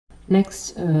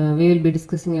Next, we will be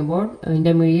discussing about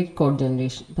intermediate code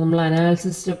generation. നമ്മൾ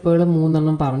analysis സ്റ്റെപ്പുകൾ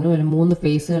 3 പറഞ്ഞു. അതിൽ 3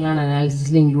 ഫേസുകളാണ്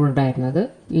അനാലിസിസിൽ ഇൻക്ലൂഡഡ് ആയിരുന്നത്.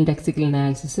 Lexical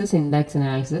analysis, syntax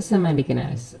analysis, semantic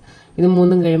analysis. ഇത്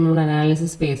 3 കഴിയുമ്പോൾ നമ്മുടെ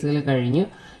അനാലിസിസ് ഫേസുകൾ കഴിഞ്ഞു.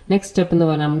 നെക്സ്റ്റ് സ്റ്റെപ്പ് എന്ന്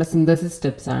പറഞ്ഞാൽ നമ്മുടെ സിന്തസിസ്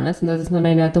സ്റ്റെപ്സ് ആണ്. സിന്തസിസ് എന്ന്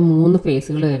പറഞ്ഞാൽ അതിനകത്ത് 3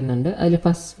 ഫേസുകൾ വരുന്നുണ്ട്. അതിൽ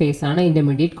ഫസ്റ്റ് ഫേസാണ്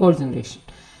ഇന്റർമീഡിയറ്റ് കോഡ് ജനറേഷൻ.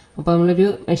 അപ്പോൾ നമ്മളൊരു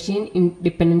മെഷീൻ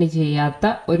ഡിപ്പെൻഡൻറ്റ്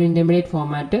ചെയ്യാത്ത ഒരു ഇന്റർമീഡിയറ്റ്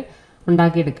ഫോമാറ്റ്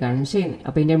ഉണ്ടാക്കിയെടുക്കുകയാണ് ചെയ്യുന്നത്.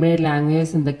 അപ്പോൾ ഇന്റർമീഡിയറ്റ്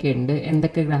ലാംഗ്വേജസ് എന്തൊക്കെയുണ്ട്,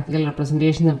 എന്തൊക്കെ ഗ്രാഫിക്കൽ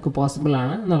റെപ്രസെൻറ്റേഷൻ നമുക്ക് പോസിബിൾ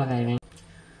ആണ് എന്നുള്ള കാര്യങ്ങൾ.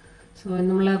 സോ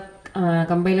നമ്മൾ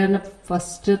കമ്പൈലറിൻ്റെ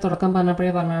ഫസ്റ്റ് തുടക്കം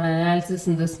പറഞ്ഞപ്പോഴേ പറഞ്ഞാണ് അനാലിസിസ്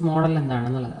സിന്തസിസ് മോഡൽ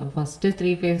എന്താണെന്നുള്ളത്. അപ്പോൾ ഫസ്റ്റ്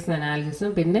 3 ഫേസ്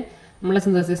അനാലിസിസും പിന്നെ നമ്മളെ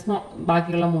സിന്തസിസ്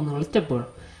ബാക്കിയുള്ള 3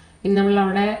 സ്റ്റെപ്പുകളും. ഇനി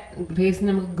നമ്മളവിടെ ഫേസ്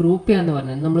നമുക്ക് ഗ്രൂപ്പ് ചെയ്യാമെന്ന്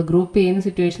പറഞ്ഞത്. നമ്മൾ ഗ്രൂപ്പ് ചെയ്യുന്ന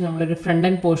സിറ്റുവേഷൻ നമ്മളൊരു ഫ്രണ്ട്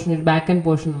ആൻഡ് പോർഷൻ, ഒരു ബാക്ക് ആൻഡ്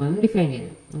പോർഷൻ എന്ന് പറഞ്ഞ് ഡിഫൈൻ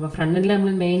ചെയ്തു. അപ്പോൾ ഫ്രണ്ട് എൻഡിൽ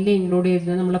നമ്മൾ മെയിൻലി ഇൻക്ലൂഡ്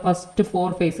ചെയ്തത് നമ്മളെ ഫസ്റ്റ് 4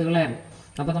 ഫേസുകളായിരുന്നു.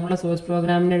 അപ്പോൾ നമ്മൾ സോഴ്സ്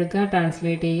പ്രോഗ്രാമിനെ എടുക്കുക,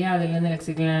 ട്രാൻസ്ലേറ്റ് ചെയ്യുക, അതിൽ നിന്ന്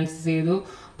ലെക്സിക്കൽ അനാലിസിസ് ചെയ്തു,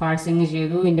 പാഴ്സിങ്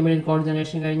ചെയ്തു, ഇന്റർമീഡിയറ്റ് കോഡ്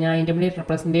ജനറേഷൻ കഴിഞ്ഞാൽ ഇന്റർമീഡിയറ്റ്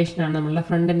റെപ്രസെൻറ്റേഷനാണ് നമ്മളുടെ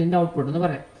ഫ്രണ്ട് എൻഡിൻ്റെ ഔട്ട്പുട്ട് എന്ന്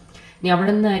പറയാം. ഇനി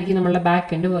അവിടെ നിന്നായിരിക്കും നമ്മളുടെ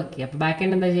ബാക്ക് എൻഡ് വർക്ക് ചെയ്യുക. അപ്പോൾ ബാക്ക്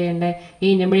എൻഡ് എന്താ ചെയ്യേണ്ടത്?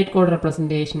 ഈ ഇന്റർമീഡിയറ്റ് കോഡ്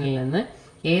റെപ്രസെൻറ്റേഷനിൽ നിന്ന്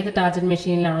ഏത് ടാർഗറ്റ്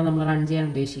മെഷീനിലാണോ നമ്മൾ റൺ ചെയ്യാൻ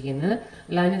ഉദ്ദേശിക്കുന്നത്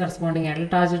അല്ല അതിന് കറസ്പോണ്ടിങ് ആയിട്ടുള്ള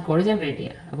ടാർഗറ്റ് കോഡ് ജനറേറ്റ്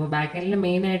ചെയ്യുക. അപ്പോൾ ബാക്ക് എൻഡിൽ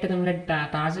മെയിനായിട്ട് നമ്മുടെ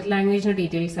ടാർഗറ്റ് ലാംഗ്വേജിൻ്റെ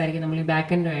ഡീറ്റെയിൽസ് ആയിരിക്കും നമ്മൾ ഈ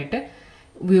ബാക്ക് എൻഡുമായിട്ട്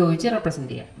ഉപയോഗിച്ച്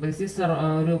റെപ്രസെൻറ്റ് ചെയ്യുക. ദിസ് ഈസ്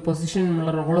ഒരു പൊസിഷൻ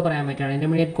എന്നുള്ള റോള് പറയാൻ പറ്റുകയാണ്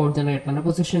ഇന്റർമീഡിയറ്റ് കോഡ് ജനറേറ്ററിൻ്റെ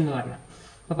പൊസിഷൻ എന്ന് പറഞ്ഞാൽ.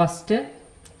 അപ്പോൾ ഫസ്റ്റ്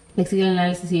ലെക്സിക്കൽ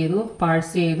അനാലിസിസ് ചെയ്തു,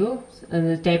 പാഴ്സ് ചെയ്തു,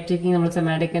 ടൈപ്പ് ചെക്കിങ്, നമ്മൾ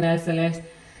സെമാറ്റിക് അനാലിസിസ് അല്ലെ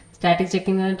സ്റ്റാറ്റിക്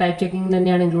ചെക്കിങ്, ടൈപ്പ് ചെക്കിങ്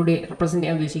തന്നെയാണ് റെപ്രസെൻറ്റ്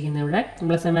ചെയ്യാൻ ഉദ്ദേശിക്കുന്നത്. ഇവിടെ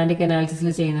നമ്മൾ സെമാറ്റിക്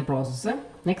അനാലിസിസിൽ ചെയ്യുന്ന പ്രോസസ്സ്.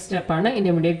 നെക്സ്റ്റ് സ്റ്റെപ്പാണ്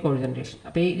ഇന്റർമീഡിയറ്റ് കോഡ് ജനറേഷൻ.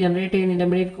 അപ്പോൾ ഈ ജനറേറ്റ് ചെയ്യുന്ന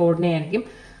ഇന്റർമീഡിയറ്റ് കോഡിനെ ആയിരിക്കും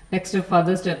നെക്സ്റ്റ്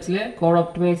ഫർദർ സ്റ്റെപ്സിൽ കോഡ്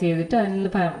ഒപ്റ്റിമൈസ് ചെയ്തിട്ട് അതിൽ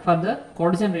നിന്ന് ഫർദർ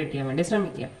കോഡ് ജനറേറ്റ് ചെയ്യാൻ വേണ്ടി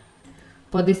ശ്രമിക്കുക.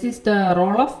 അപ്പോൾ this is the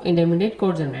role of intermediate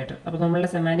code generator. അപ്പോൾ നമ്മളുടെ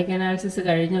സെമാറ്റിക് അനാലിസിസ്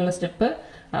കഴിഞ്ഞുള്ള സ്റ്റെപ്പ്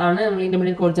ആണ് നമ്മൾ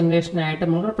ഇന്റർമീഡിയറ്റ് കോഡ് ജനറേഷനായിട്ട്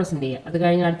നമ്മൾ റെപ്രസെൻറ്റ് ചെയ്യുക. അത്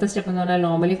കഴിഞ്ഞ് അടുത്ത സ്റ്റെപ്പ് എന്ന് പറഞ്ഞാൽ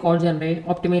നോർമലി കോഡ്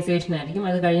ഒപ്റ്റിമൈസേഷൻ ആയിരിക്കും.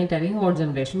 അത് കഴിഞ്ഞിട്ടായിരിക്കും കോഡ്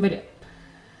ജനറേഷൻ വരിക.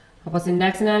 അപ്പോൾ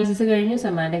സിൻടാക്സ് അനാലിസിസ് കഴിഞ്ഞു,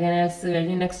 സെമാറ്റിക് അനാലിസിസ്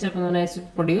കഴിഞ്ഞു. നെക്സ്റ്റ് സ്റ്റെപ്പ് എന്ന് പറഞ്ഞാൽ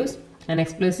produce an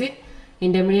explicit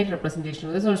intermediate representation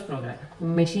of the source programme.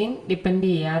 Machine depend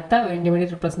ചെയ്യാത്ത ഒരു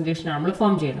ഇന്റർമീഡിയറ്റ് റെപ്രസെൻറ്റേഷനാണ് നമ്മൾ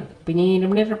ഫോം ചെയ്യുന്നത്. പിന്നെ ഈ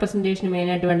ഇന്റർമീഡിയറ്റ് റെപ്രസെൻറ്റേഷന്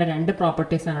മെയിനായിട്ട് വേണ്ട 2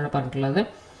 പ്രോപ്പർട്ടീസാണ് ഇവിടെ പറഞ്ഞിട്ടുള്ളത്.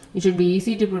 It should be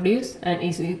easy to produce and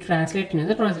easy to translate into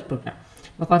the project program.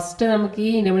 അപ്പോൾ ഫസ്റ്റ് നമുക്ക്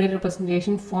ഈ ഇന്റർമീഡിയറ്റ്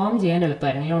റെപ്രസെൻറ്റേഷൻ ഫോം ചെയ്യാൻ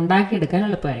എളുപ്പമായിരിക്കും, ഉണ്ടാക്കിയെടുക്കാൻ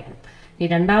എളുപ്പമായിരിക്കും. ഈ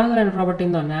രണ്ടാമത് പ്രോപ്പർട്ടി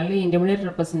എന്ന് പറഞ്ഞാൽ ഈ ഇന്റർമീഡിയറ്റ്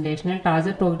റെപ്രസെൻറ്റേഷനെ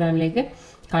ടാർഗറ്റ് പ്രോഗ്രാമിലേക്ക്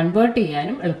കൺവേർട്ട്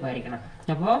ചെയ്യാനും എളുപ്പമായിരിക്കണം.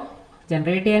 അപ്പോൾ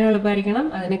ജനറേറ്റ് ചെയ്യാനും എളുപ്പമായിരിക്കണം,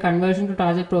 അതിന് കൺവേർഷൻ ടു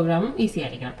ടാർഗറ്റ് പ്രോഗ്രാമും ഈസി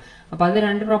ആയിരിക്കണം. അപ്പോൾ അത്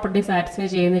 2 പ്രോപ്പർട്ടി സാറ്റിസ്ഫൈ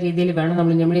ചെയ്യുന്ന രീതിയിൽ വേണം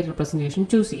നമ്മൾ ഇന്റർമീഡിയറ്റ് റെപ്രസെൻറ്റേഷൻ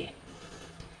ചൂസ് ചെയ്യാൻ.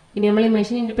 ഇനി നമ്മൾ ഈ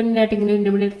മെഷീൻ ഇൻഡിപെൻഡൻ്റ് ആയിട്ട് ഇങ്ങനെ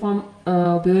ഇന്റർമീഡിയറ്റ് ഫോം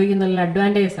ഉപയോഗിക്കുന്ന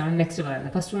അഡ്വാൻറ്റേജസ് ആണ് നെക്സ്റ്റ്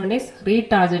പറയുന്നത്. First one is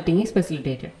retargeting is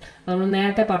facilitated. നമ്മൾ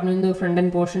നേരത്തെ പറഞ്ഞു front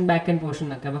and portion, back and portion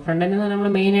എന്നൊക്കെ. അപ്പോൾ ഫ്രണ്ട് എൻഡ് നമ്മൾ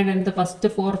മെയിനായിട്ട് അതിനകത്ത് ഫസ്റ്റ്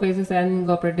 4 ഫേസസ് ആയിരുന്നു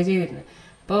ഇൻകോപ്പറേറ്റ് ചെയ്തിരുന്നത്.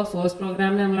 അപ്പോൾ സോഴ്സ്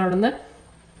പ്രോഗ്രാമിനെ നമ്മൾ അവിടെ നിന്ന്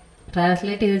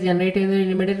ട്രാൻസ്ലേറ്റ് ചെയ്ത് ജനറേറ്റ് ചെയ്ത ഒരു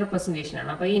ഇന്റർമീഡിയറ്റ് റെപ്രസെൻറ്റേഷൻ ആണ്.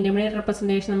 അപ്പോൾ ഈ ഇന്റർമീഡിയറ്റ്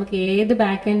റെപ്രസെൻറ്റേഷൻ നമുക്ക് ഏത്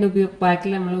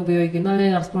ബാക്കിൽ നമ്മൾ ഉപയോഗിക്കുന്നു അതിന്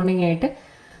കറസ്പോണ്ടിങ് ആയിട്ട്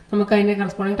നമുക്ക് അതിൻ്റെ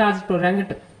കറസ്പോണ്ടിങ് ടാർഗറ്റ് പ്രോഗ്രാം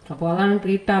കിട്ടും. അപ്പോൾ അതാണ്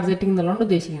റീടാർഗറ്റിംഗ് എന്നുള്ളത്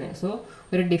ഉദ്ദേശിക്കുന്നത്. സോ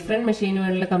ഒരു ഡിഫറെൻറ്റ് മെഷീന്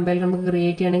വേണ്ടിയുള്ള കമ്പൈലർ നമുക്ക്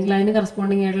ക്രിയേറ്റ് ചെയ്യണമെങ്കിൽ അതിന്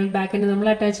കറസ്പോണ്ടിങ് ആയിട്ടുള്ള ബാക്ക് എൻഡ് നമ്മൾ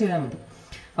അറ്റാച്ച് ചെയ്താൽ മതി.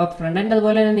 അപ്പോൾ ഫ്രണ്ട് എൻഡ്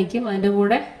അതുപോലെ തന്നെ നിൽക്കും. അതിൻ്റെ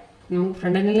കൂടെ നമുക്ക്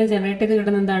ഫ്രണ്ട് എൻഡിൽ ജനറേറ്റ് ചെയ്ത്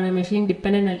കിട്ടുന്ന എന്താണ്, മെഷീൻ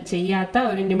ഡിപ്പെൻഡൻ്റ് ചെയ്യാത്ത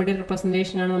ഒരു ഇന്റർമീഡിയറ്റ്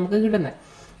റെപ്രസെൻറ്റേഷനാണ് നമുക്ക് കിട്ടുന്നത്.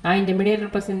 ആ ഇന്റർമീഡിയറ്റ്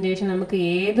റെപ്രസെൻറ്റേഷൻ നമുക്ക്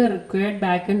ഏത് റിക്വയർഡ്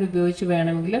ബാക്ക് എൻഡ് ഉപയോഗിച്ച്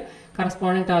വേണമെങ്കിലും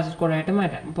കറസ്പോണ്ടിങ് ടാർഗറ്റ് കോഡായിട്ട്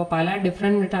മാറ്റാം. അപ്പോൾ പല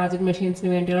ഡിഫറെൻറ്റ് ടാർഗറ്റ്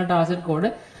മെഷീൻസിന് വേണ്ടിയുള്ള ടാർഗറ്റ് കോഡ്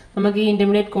നമുക്ക് ഈ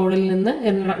ഇന്റർമീഡിയറ്റ് കോഡിൽ നിന്ന്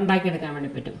ഉണ്ടാക്കിയെടുക്കാൻ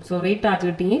വേണ്ടി പറ്റും. So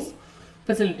retargeting is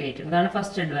facilitated. അതാണ്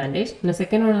ഫസ്റ്റ് അഡ്വാൻറ്റേജ്. പിന്നെ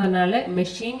സെക്കൻഡ് എന്ന് പറഞ്ഞാൽ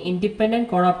machine independent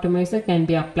code ഓപ്റ്റിമൈസർ can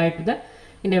be applied to the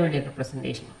intermediate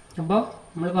representation. അപ്പോൾ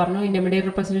നമ്മൾ പറഞ്ഞു ഇന്റർമീഡിയറ്റ്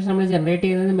റെപ്രസെൻറ്റേഷൻ നമ്മൾ ജനറേറ്റ്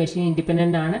ചെയ്യുന്നത് മെഷീൻ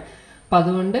ഇൻഡിപെൻഡൻ്റ് ആണ്. അപ്പോൾ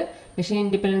അതുകൊണ്ട് machine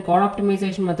independent code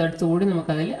optimisation methods കൂടി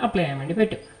നമുക്കതിൽ അപ്ലൈ ചെയ്യാൻ വേണ്ടി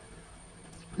പറ്റും.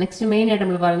 നെക്സ്റ്റ് മെയിനായിട്ട്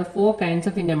നമ്മൾ പറയുന്നത് 4 kinds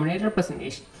ഓഫ് ഇന്റർമീഡിയറ്റ്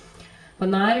റെപ്രസെൻറ്റേഷൻ. അപ്പോൾ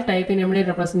 4 ടൈപ്പ്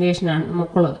ഇന്റർമീഡിയറ്റ് റെപ്രസെൻറ്റേഷനാണ്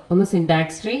നമുക്കുള്ളത്. ഒന്ന്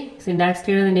സിൻടാക്സ് ട്രീ. സിൻടാക്സ്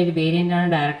ട്രീയുടെ തന്നെ ഒരു വേരിയൻ്റ് ആണ്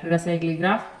ഡയറക്റ്റഡ് അസൈക്ലിക്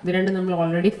ഗ്രാഫ്. ഇത് രണ്ടും നമ്മൾ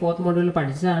ഓൾറെഡി 4th മോഡ്യൂളിൽ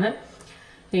പഠിച്ചതാണ്.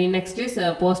 Next is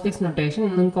post fix notation.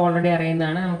 നിങ്ങൾക്ക് ഓൾറെഡി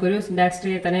അറിയുന്നതാണ്. നമുക്കൊരു സിൻടാക്സ്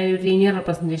ട്രീ തന്നെ ഒരു ലീനിയർ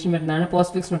റെപ്രസെൻറ്റേഷൻ വരുന്നതാണ്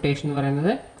പോസ്റ്റ് ഫിക്സ് നൊട്ടേഷൻ എന്ന്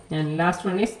പറയുന്നത്. And last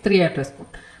one is 3 address code.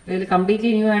 ഇതിൽ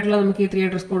കംപ്ലീറ്റ്ലി ന്യൂ ആയിട്ടുള്ള നമുക്ക് ഈ 3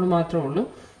 അഡ്രസ് കോഡ് മാത്രമേ ഉള്ളൂ.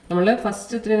 നമ്മൾ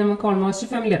ഫസ്റ്റ് 3 നമുക്ക് ഓൾമോസ്റ്റ്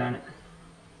ഫെമിലിയർ ആണ്.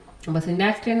 അപ്പോൾ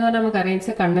സിൻടാക്സ് ട്രീ എന്ന് പറഞ്ഞാൽ നമുക്ക് അറിയാം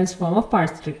condensed form of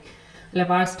parts tree. അല്ല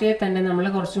പാർട്സ് ട്രീയെ തന്നെ നമ്മൾ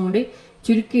കുറച്ചും കൂടി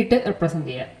ചുരുക്കിയിട്ട് റെപ്രസെൻറ്റ്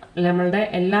ചെയ്യുക. അല്ല നമ്മളുടെ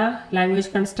എല്ലാ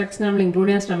ലാംഗ്വേജ് കൺസ്ട്രക്ട്സിനും നമ്മൾ ഇൻക്ലൂഡ്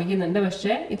ചെയ്യാൻ ശ്രമിക്കുന്നുണ്ട്,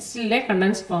 പക്ഷേ it's still A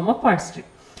condensed form of parts tree.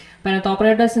 അപ്പോൾ അതിനകത്ത്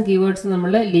ഓപ്പറേറ്റേഴ്സും കീവേഡ്സും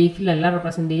നമ്മൾ ലീഫിലല്ല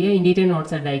റെപ്രസെൻറ്റ് ചെയ്യുക, ഇൻഡീറ്റെയിൽ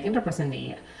നോട്ട്സ് ആയിട്ടായിരിക്കും റെപ്രസെൻറ്റ്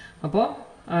ചെയ്യുക. അപ്പോൾ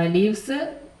ലീവ്സ്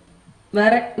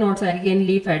വേറെ നോട്ട്സ് ആയിരിക്കും അതിന്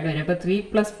ലീഫായിട്ട് വരിക. അപ്പോൾ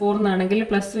 3+4 എന്നാണെങ്കിൽ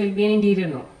plus will be interior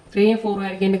not, 3 4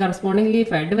 ആയിരിക്കും അതിൻ്റെ കറസ്പോണ്ടിങ്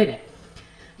ലീഫായിട്ട് വരിക.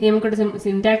 ഇനി നമുക്കിവിടെ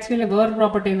സിൻടാക്സിലെ വേറെ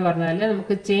പ്രോപ്പർട്ടി എന്ന് പറഞ്ഞാൽ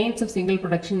നമുക്ക് chains of single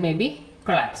production may be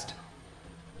collapsed.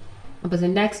 അപ്പോൾ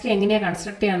സിൻടാക്സ് എങ്ങനെയാണ്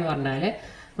കൺസ്ട്രക്ട് ചെയ്യാന്ന് പറഞ്ഞാൽ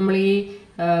നമ്മൾ ഈ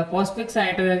പോസ്റ്റ് ഫിക്സ്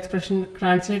ആയിട്ട് ഒരു എക്സ്പ്രഷൻ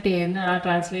ട്രാൻസ്ലേറ്റ് ചെയ്യുന്ന ആ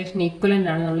ട്രാൻസ്ലേഷൻ ഈക്വലൻ്റ്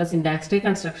ആണ് നമ്മുടെ സിൻടാക്സ് ട്രീ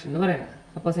കൺസ്ട്രക്ഷൻ എന്ന് പറയുന്നത്.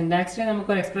 അപ്പോൾ സിൻടാക്സ് ട്രീ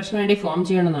നമുക്ക് ഒരു എക്സ്പ്രഷന് വേണ്ടി ഫോം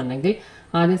ചെയ്യണമെന്നുണ്ടെങ്കിൽ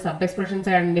ആദ്യം സബ് എക്സ്പ്രഷൻസ്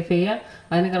ഐഡൻറ്റിഫൈ ചെയ്യുക,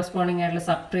 അതിന് കറസ്പോണ്ടിങ് ആയിട്ടുള്ള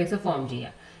സബ് ട്രീസ് ഫോം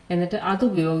ചെയ്യുക, എന്നിട്ട് അത്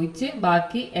ഉപയോഗിച്ച്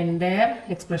ബാക്കി എൻ്റയർ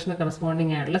എക്സ്പ്രഷന്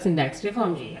കറസ്പോണ്ടിങ് ആയിട്ടുള്ള സിൻടാക്സ് ട്രീ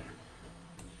ഫോം ചെയ്യുക.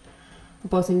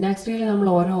 അപ്പോൾ സിൻടാക്സ് ട്രീയിൽ നമ്മൾ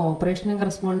ഓരോ ഓപ്പറേഷനും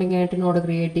കറസ്പോണ്ടിങ് ആയിട്ട് നോഡ്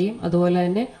ക്രിയേറ്റ് ചെയ്യും, അതുപോലെ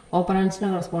തന്നെ ഓപ്പറാൻസിന്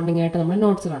കറസ്പോണ്ടിങ് ആയിട്ട് നമ്മൾ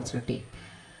നോട്ട്സ് കൺസ്ട്രക്ട് ചെയ്യും.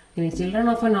 ഇനി children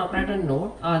of an operator node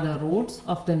are the roots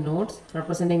of the nodes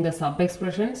representing the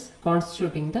sub-expressions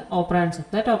constituting the operands of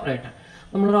that operator.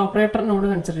 നമ്മളൊരു ഓപ്പറേറ്റർ നോഡ്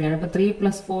കൺസിഡർ ചെയ്യണം. ഇപ്പോൾ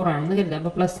 3+4 ആണെന്ന് കരുതുക.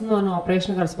 അപ്പോൾ പ്ലസ് എന്ന് പറഞ്ഞ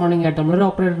ഓപ്പറേഷൻ കറസ്പോണ്ടിങ് ആയിട്ട് നമ്മളൊരു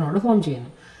ഓപ്പറേറ്റർ നോഡ് ഫോം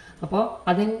ചെയ്യുന്നു. അപ്പോൾ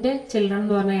അതിൻ്റെ ചിൽഡ്രൻ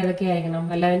എന്ന് പറഞ്ഞാൽ ഏതൊക്കെയായിരിക്കണം?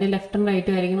 എല്ലാതിൻ്റെ ലെഫ്റ്റും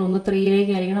റൈറ്റും ആയിരിക്കണം. ഒന്ന്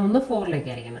 3ലേക്ക് ആയിരിക്കണം, ഒന്ന് 4ലേക്ക്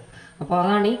ആയിരിക്കണം. അപ്പോൾ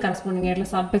അതാണ് ഈ കറസ്പോണ്ടിങ് ആയിട്ടുള്ള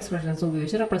സബ് എക്സ്പ്രഷൻസ്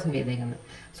ഉപയോഗിച്ച് റെപ്രസെൻറ്റ് ചെയ്തേക്കുന്നത്.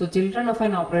 So children of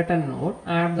an operator node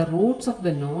are the roots of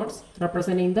the nodes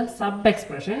representing the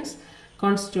sub-expressions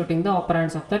constituting the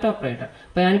operands of that operator.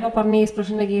 അപ്പോൾ ഞാനിപ്പോൾ പറഞ്ഞ ഈ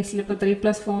എക്സ്പ്രഷൻ്റെ കേസിൽ ഇപ്പോൾ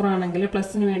 3+4 ആണെങ്കിൽ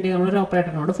പ്ലസിന് വേണ്ടി നമ്മളൊരു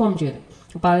ഓപ്പറേറ്റർ നോഡ് ഫോം ചെയ്തു.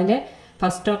 അപ്പോൾ അതിൻ്റെ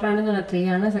ഫസ്റ്റ് ഓപ്പറാൻഡ് എന്ന് പറഞ്ഞാൽ 3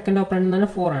 ആണ്, സെക്കൻഡ് ഓപ്പറാൻഡ് എന്ന്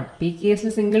പറഞ്ഞാൽ 4 ആണ്. അപ്പോൾ ഈ കേസിൽ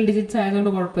സിംഗിൾ ഡിജിറ്റ്സ് ആയതുകൊണ്ട്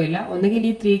കുഴപ്പമില്ല. ഒന്നുകിൽ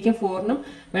ഈ 3ക്കും 4നും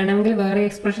വേണമെങ്കിൽ വേറെ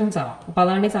എക്സ്പ്രഷൻസ് ആവാം. അപ്പോൾ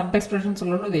അതാണ് ഈ സബ് എക്സ്പ്രഷൻസ്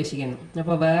ഉള്ളത് ഉദ്ദേശിക്കുന്നത്.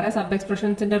 അപ്പോൾ വേറെ സബ്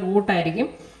എക്സ്പ്രഷൻസിൻ്റെ റൂട്ടായിരിക്കും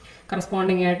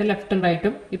കറസ്പോണ്ടിങ് ആയിട്ട് ലെഫ്റ്റും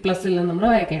റൈറ്റും ഈ പ്ലസ്സിൽ നിന്ന് നമ്മൾ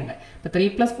വായിക്കേണ്ടത്. ഇപ്പോൾ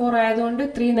 3+4 ആയതുകൊണ്ട്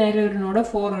 3 നേരെ ഒരു നോഡ്,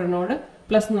 4 ഒരു നോഡ്,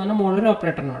 പ്ലസ് എന്ന് പറഞ്ഞാൽ മോളൊരു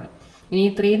ഓപ്പറേറ്റർ നോഡ്. ഇനി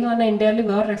 3 എന്ന് പറഞ്ഞാൽ എൻ്റയർലി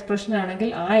വേറൊരു എക്സ്പ്രഷൻ ആണെങ്കിൽ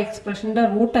ആ എക്സ്പ്രഷൻ്റെ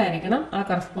റൂട്ടായിരിക്കണം ആ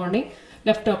കറസ്പോണ്ടിങ്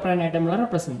ലെഫ്റ്റ് ഓപ്പറാനായിട്ട് നമ്മൾ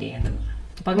റെപ്രസെൻറ്റ് ചെയ്യേണ്ടത്.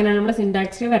 അപ്പോൾ അങ്ങനെയാണ് നമ്മൾ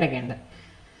സിൻടാക്സ് ട്രീ വരയ്ക്കേണ്ടത്.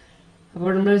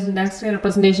 അപ്പോൾ നമ്മൾ സിൻടാക്സ് ട്രീ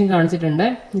റെപ്രസെൻറ്റേഷൻ കാണിച്ചിട്ടുണ്ട്.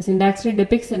 ഈ syntax tree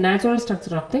ഡിപിക്ട്സ് A natural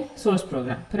structure of the source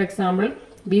programme. For example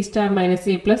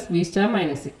B*-C plus B*-C.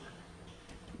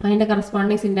 അതിൻ്റെ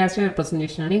കറസ്പോണ്ടിങ് സിൻടാക്സ് ട്രീ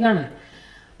റെപ്രസെൻറ്റേഷനാണ് ഈ കാണുന്നത്.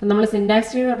 അപ്പോൾ നമ്മൾ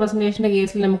സിൻടാക്സ് ട്രീ റെപ്രസെൻറ്റേഷൻ്റെ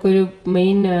കേസിൽ നമുക്കൊരു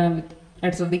മെയിൻ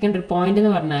ആയിട്ട് ശ്രദ്ധിക്കേണ്ട ഒരു പോയിന്റ്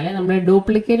എന്ന് പറഞ്ഞാൽ നമ്മുടെ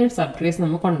duplicated sub trees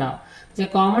നമുക്കുണ്ടാവും.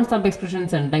 Common sub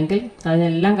expressions ഉണ്ടെങ്കിൽ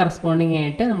അതിനെല്ലാം കറസ്പോണ്ടിങ്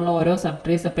ആയിട്ട് നമ്മൾ ഓരോ സബ്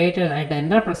ട്രീ സെപ്പറേറ്റഡ് ആയിട്ട്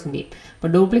തന്നെ റെപ്രസെൻറ്റ് ചെയ്യും. അപ്പോൾ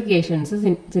ഡ്യൂപ്ലിക്കേഷൻസ്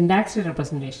സിൻടാക്സ് ട്രീ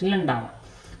റെപ്രസെൻറ്റേഷനിൽ ഉണ്ടാവും.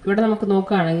 ഇവിടെ നമുക്ക്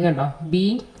നോക്കുകയാണെങ്കിൽ കണ്ടോ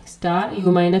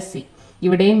B*U-C,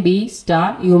 ഇവിടെയും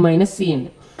B*U-C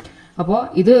ഉണ്ട്. അപ്പോൾ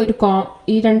ഇത് ഒരു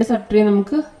ഈ രണ്ട് സബ് ട്രീ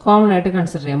നമുക്ക് കോമൺ ആയിട്ട്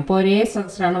കൺസിഡർ ചെയ്യാം. അപ്പോൾ ഒരേ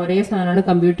സ്ട്രക്ചറാണ്, ഒരേ സാധനമാണ്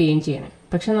കമ്പ്യൂട്ട് ചെയ്യുകയും ചെയ്യുന്നത്.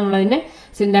 പക്ഷേ നമ്മളതിനെ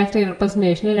സിൻടാക്സ് ട്രീ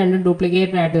റെപ്രസെൻറ്റേഷനിൽ രണ്ടും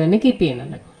ഡ്യൂപ്ലിക്കേറ്റഡ് ആയിട്ട് തന്നെ കീപ്പ്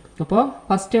ചെയ്യുന്നുണ്ട്. അപ്പോൾ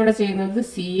ഫസ്റ്റ് ഇവിടെ ചെയ്യുന്നത്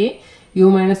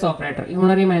CA-U- operator,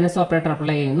 unary minus operator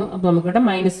apply ചെയ്യുന്നു. അപ്പോൾ നമുക്കിവിടെ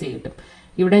 -C കിട്ടും.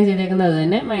 ഇവിടെയും ചെയ്തേക്കുന്നത് അത്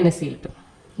തന്നെ -C കിട്ടും.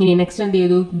 ഇനി നെക്സ്റ്റ് എന്ത്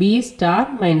ചെയ്തു?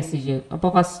 B*-C ചെയ്തു.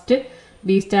 അപ്പോൾ ഫസ്റ്റ്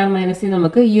B*-C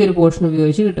നമുക്ക് ഈ ഒരു പോർഷൻ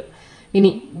ഉപയോഗിച്ച് കിട്ടും.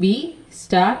 ഇനി B*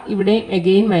 ഇവിടെയും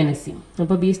അഗെയിൻ -C.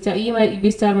 അപ്പോൾ ഈ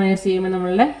B*-C ചെയ്യുമ്പോൾ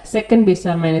നമ്മളുടെ സെക്കൻഡ്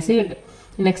B*-C കിട്ടും.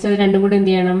 നെക്സ്റ്റ് അത് രണ്ടും കൂടെ എന്ത്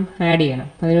ചെയ്യണം? ആഡ് ചെയ്യണം.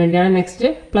 അതിനുവേണ്ടിയാണ് നെക്സ്റ്റ്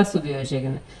പ്ലസ്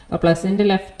ഉപയോഗിച്ചേക്കുന്നത്. അപ്പോൾ പ്ലസിൻ്റെ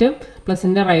ലെഫ്റ്റും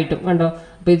പ്ലസിൻ്റെ റൈറ്റും കണ്ടോ.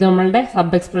 അപ്പോൾ ഇത് നമ്മളുടെ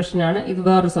സബ് എക്സ്പ്രഷനാണ്, ഇത്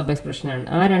വേറൊരു സബ് എക്സ്പ്രഷനാണ്.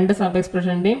 ആ രണ്ട് സബ്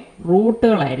എക്സ്പ്രഷൻ്റെയും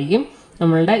റൂട്ടുകളായിരിക്കും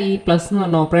നമ്മളുടെ ഈ പ്ലസ് എന്ന്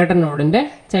പറഞ്ഞ ഓപ്പറേറ്റർ നോഡിൻ്റെ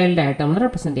ചൈൽഡായിട്ട് നമ്മൾ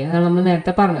റെപ്രസെൻറ്റ് ചെയ്യുക. അതാണ് നമ്മൾ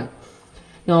നേരത്തെ പറഞ്ഞത്.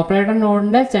 ഈ ഓപ്പറേറ്റർ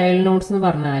നോഡിൻ്റെ ചൈൽഡ് നോഡ്സ് എന്ന്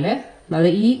പറഞ്ഞാൽ അത്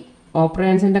ഈ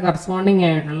ഓപ്പറേൻസിൻ്റെ കറസ്പോണ്ടിങ്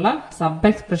ആയിട്ടുള്ള സബ്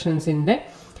എക്സ്പ്രഷൻസിൻ്റെ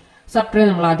സബ് ട്രീ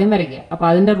നമ്മൾ ആദ്യം വരയ്ക്കുക. അപ്പോൾ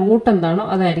അതിൻ്റെ റൂട്ട് എന്താണോ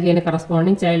അതായിരിക്കും അതിൻ്റെ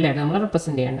കറസ്പോണ്ടിങ് ചൈൽഡായിട്ട് നമ്മൾ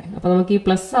റെപ്രസെൻറ്റ് ചെയ്യേണ്ടത്. അപ്പോൾ നമുക്ക് ഈ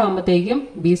പ്ലസ് ആകുമ്പോഴത്തേക്കും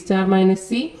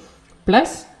B*-C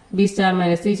പ്ലസ്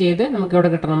B*-C ചെയ്ത് നമുക്ക് ഇവിടെ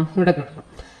കിട്ടണം.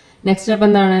 നെക്സ്റ്റ് സ്റ്റെപ്പ്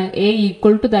എന്താണ്? A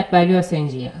 = ദാറ്റ് വാല്യൂ അസൈൻ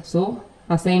ചെയ്യുക. സോ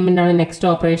അസൈൻമെൻ്റ് ആണ് നെക്സ്റ്റ്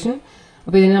ഓപ്പറേഷൻ.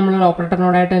 അപ്പോൾ ഇതിന് നമ്മൾ ഓപ്പറേറ്റർ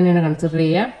നോഡായിട്ട് തന്നെയാണ് കൺസിഡർ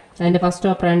ചെയ്യുക. അതിൻ്റെ ഫസ്റ്റ്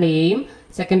ഓപ്പറാൻഡ് എയും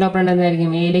സെക്കൻഡ് ഓപ്പറാൻഡ്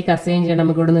എന്തായിരിക്കും? എയിലേക്ക് അസൈൻ ചെയ്യണം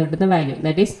നമുക്ക് ഇവിടെ നിന്ന് കിട്ടുന്ന value.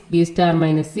 That is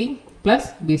B*-C plus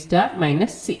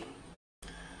B*-C.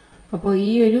 അപ്പോൾ ഈ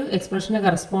ഒരു എക്സ്പ്രഷന്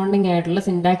കറസ്പോണ്ടിങ് ആയിട്ടുള്ള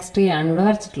സിൻടാക്സ് ട്രീ ആണ് ഇവിടെ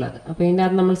വരച്ചിട്ടുള്ളത്. അപ്പോൾ ഇതിൻ്റെ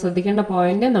അകത്ത് നമ്മൾ ശ്രദ്ധിക്കേണ്ട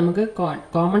പോയിന്റ്, നമുക്ക്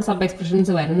കോമൺ സബ്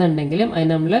എക്സ്പ്രഷൻസ് വരുന്നുണ്ടെങ്കിലും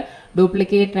അതിന് നമ്മൾ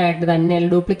ഡ്യൂപ്ലിക്കേറ്റ് ആയിട്ട് തന്നെ,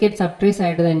 ഡ്യൂപ്ലിക്കേറ്റ് സബ് ട്രീസ്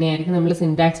ആയിട്ട് തന്നെയായിരിക്കും നമ്മൾ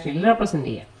സിൻടാക്സ് ട്രീയിൽ റെപ്രസെൻറ്റ്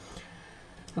ചെയ്യുക.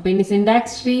 അപ്പോൾ ഇനി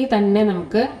സിൻടാക്സ് ട്രീ തന്നെ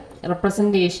നമുക്ക്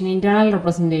റെപ്രസെൻറ്റേഷൻ, ഇൻറ്റേർണൽ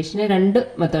റെപ്രസെൻറ്റേഷന് രണ്ട്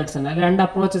മെത്തേഡ്സ് ഉണ്ട്, അല്ലെങ്കിൽ രണ്ട്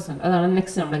അപ്രോച്ചസ് ഉണ്ട്. അതാണ്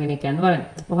നെക്സ്റ്റ് നമ്മൾ എങ്ങനെയൊക്കെയാണെന്ന്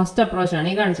പറയുന്നത്. അപ്പോൾ ഫസ്റ്റ് അപ്രോച്ചാണ്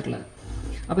ഈ കാണിച്ചിട്ടുള്ളത്.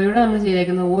 അപ്പോൾ ഇവിടെ നമ്മൾ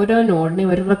ചെയ്തേക്കുന്നത് ഓരോ നോഡിനെയും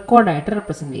ഒരു റെക്കോർഡായിട്ട്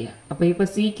റെപ്രസെൻറ്റ് ചെയ്യുക. അപ്പോൾ ഇപ്പോൾ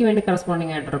സിക്ക് വേണ്ടി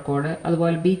കറസ്പോണ്ടിങ് ആയിട്ട് റെക്കോർഡ്,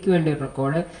 അതുപോലെ ബിക്ക് വേണ്ടി ഒരു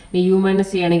റെക്കോർഡ്, ഇനി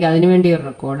U-C ആണെങ്കിൽ അതിന് വേണ്ടി ഒരു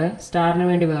റെക്കോർഡ്, സ്റ്റാറിന്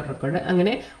വേണ്ടി വേറെ റെക്കോർഡ്,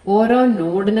 അങ്ങനെ ഓരോ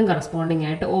നോഡിനും കറസ്പോണ്ടിങ്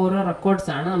ആയിട്ട് ഓരോ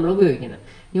റെക്കോർഡ്സാണ് നമ്മൾ ഉപയോഗിക്കുന്നത്.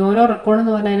 ഈ ഓരോ റെക്കോർഡ്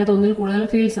എന്ന് പറഞ്ഞാൽ അതിനകത്ത് ഒന്നിൽ കൂടുതൽ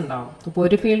ഫീൽഡ്സ് ഉണ്ടാവും. അപ്പോൾ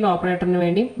ഒരു ഫീൽഡ് ഓപ്പറേറ്ററിന്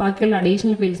വേണ്ടി ബാക്കിയുള്ള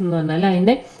അഡീഷണൽ ഫീൽഡ്സ് എന്ന് പറഞ്ഞാൽ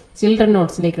അതിൻ്റെ ചിൽഡ്രൻ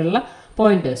നോട്ട്സിലേക്കുള്ള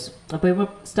പോയിന്റേഴ്സ്. അപ്പോൾ ഇപ്പോൾ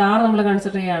സ്റ്റാർ നമ്മൾ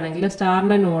കൺസിഡർ ചെയ്യുകയാണെങ്കിൽ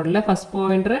സ്റ്റാറിൻ്റെ നോഡിൽ ഫസ്റ്റ്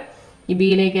പോയിന്റർ ഈ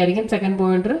ബിയിലേക്കായിരിക്കും, സെക്കൻഡ്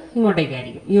പോയിന്റർ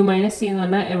ഇങ്ങോട്ടേക്കായിരിക്കും. U-C എന്ന്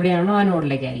പറഞ്ഞാൽ എവിടെയാണോ ആ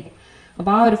നോഡിലേക്കായിരിക്കും.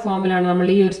 അപ്പോൾ ആ ഒരു ഫോമിലാണ് നമ്മൾ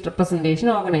ഈ ഒരു റെപ്രസെൻറ്റേഷൻ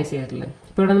ഓർഗനൈസ് ചെയ്തിട്ടുള്ളത്.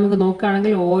 ഇപ്പോൾ ഇവിടെ നമുക്ക്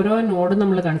നോക്കുകയാണെങ്കിൽ ഓരോ നോഡും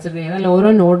നമ്മൾ കൺസിഡർ ചെയ്താൽ ഓരോ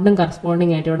നോഡിനും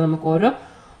കറസ്പോണ്ടിങ് ആയിട്ട് ഇവിടെ നമുക്ക് ഓരോ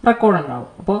റെക്കോർഡ് ഉണ്ടാവും.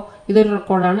 അപ്പോൾ ഇതൊരു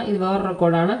റെക്കോർഡാണ്, ഇത് വേറെ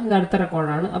റെക്കോർഡാണ്, ഇത് അടുത്ത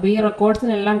റെക്കോർഡാണ്. അപ്പോൾ ഈ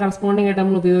റെക്കോർഡ്സിനെല്ലാം കറസ്പോണ്ടിങ് ആയിട്ട്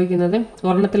നമ്മൾ ഉപയോഗിക്കുന്നത്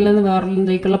ഒരെണ്ണത്തിൽ നിന്ന്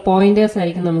വേറൊന്നിലേക്കുള്ള പോയിന്റേഴ്സ്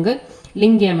ആയിരിക്കും നമുക്ക്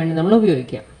ലിങ്ക് ചെയ്യാൻ വേണ്ടി നമ്മൾ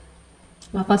ഉപയോഗിക്കുക.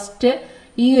 ഫസ്റ്റ്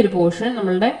ഈ ഒരു പോർഷൻ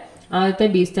നമ്മളുടെ ആദ്യത്തെ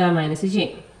ബി സ്റ്റാർ മൈനസ്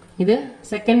ചെയ്യും. ഇത്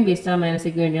സെക്കൻഡ് ബി സ്റ്റാർ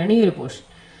മൈനസിക്ക് വേണ്ടിയാണ് ഈ ഒരു പോർഷൻ.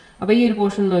 അപ്പോൾ ഈ ഒരു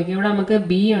പോർഷൻ നോക്കി ഇവിടെ നമുക്ക്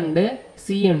ബി ഉണ്ട്,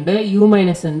 സി ഉണ്ട്, യു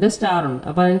മൈനസ് ഉണ്ട്, സ്റ്റാർ ഉണ്ട്.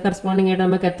 അപ്പോൾ അതിന് കറസ്പോണ്ടിങ് ആയിട്ട്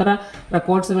നമുക്ക് എത്ര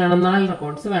റെക്കോർഡ്സ് വേണം? 4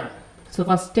 റെക്കോർഡ്സ് വേണം. സോ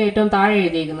ഫസ്റ്റ് ഏറ്റവും താഴെ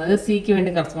എഴുതിയിരിക്കുന്നത് സിക്ക്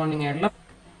വേണ്ടി കറസ്പോണ്ടിങ് ആയിട്ടുള്ള,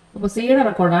 അപ്പോൾ സിയുടെ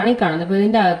റെക്കോർഡാണ് ഈ കാണുന്നത്. അപ്പോൾ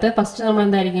ഇതിൻ്റെ അകത്ത് ഫസ്റ്റ് നമ്മൾ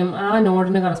എന്തായിരിക്കും, ആ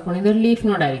നോഡിന് കറസ്പോണ്ടിങ് ഇതൊരു ലീഫ്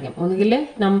നോഡ് ആയിരിക്കും. ഒന്നുകിൽ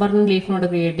നമ്പറിന് ലീഫ് നോഡ്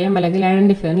ക്രിയേറ്റ് ചെയ്യാം, അല്ലെങ്കിൽ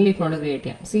ഐഡന്റിഫയറിന് ലീഫ് നോഡ് ക്രിയേറ്റ്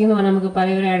ചെയ്യാം. സി എന്ന് പറഞ്ഞാൽ നമുക്ക്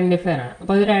പറയുക ഒരു ഐഡന്റിഫയർ ആണ്.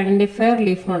 അപ്പോൾ ഇതൊരു ഐഡന്റിഫയർ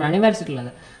ലീഫ് നോഡാണ്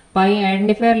വരച്ചിട്ടുള്ളത്. അപ്പോൾ ഈ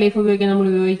ഐഡന്റിഫയർ ലീഫ് ഉപയോഗിക്കാൻ നമ്മൾ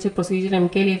ഉപയോഗിച്ച പ്രൊസീജിയർ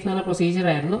MK ലീഫ് എന്ന് പറഞ്ഞ പ്രൊസീജിയർ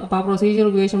ആയിരുന്നു. അപ്പോൾ ആ പ്രൊസീജിയർ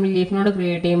ഉപയോഗിച്ച് നമ്മൾ ലീഫ് നോഡ്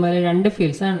ക്രിയേറ്റ് ചെയ്യുമ്പോൾ അതിൽ 2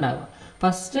 ഫീൽഡ്സാണ് ഉണ്ടാകുക.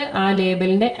 ഫസ്റ്റ് ആ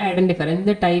ലേബലിൻ്റെ ഐഡന്റിഫയർ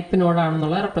എന്ത് ടൈപ്പ്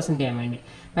നോഡാണെന്നുള്ളത് റെപ്രസെൻറ്റ് ചെയ്യാൻ വേണ്ടി.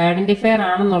 അപ്പോൾ ഐഡന്റിഫയർ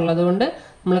ആണെന്നുള്ളത് കൊണ്ട്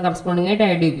നമ്മൾ കറസ്പോണ്ടിങ് ആയിട്ട്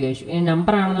ID ഉപയോഗിച്ചു. ഇനി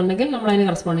നമ്പർ ആണെന്നുണ്ടെങ്കിൽ നമ്മൾ അതിന്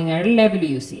കറസ്പോണ്ടിങ് ആയിട്ട് ലേബൽ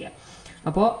യൂസ് ചെയ്യുക.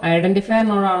 അപ്പോൾ ഐഡന്റിഫയർ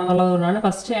നോഡാണെന്നുള്ളത് കൊണ്ടാണ്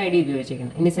ഫസ്റ്റ് ID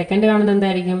ഉപയോഗിച്ചിരിക്കുന്നത്. ഇനി സെക്കൻഡ് കാണുന്നത്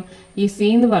എന്തായിരിക്കും, ഈ സി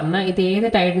എന്ന് പറഞ്ഞാൽ ഇത്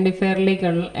ഏത്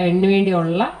ഐഡന്റിഫയറിലേക്കുള്ള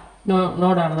വേണ്ടിയുള്ള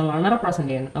നോഡാണെന്നുള്ളതാണ്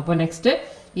റെപ്രസെൻറ്റ് ചെയ്യുന്നത്. അപ്പോൾ നെക്സ്റ്റ്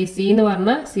ഈ സി എന്ന്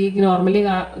പറഞ്ഞാൽ സിക്ക് normally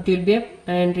it will be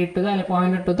entry to the അല്ലെ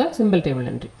pointer to the simple table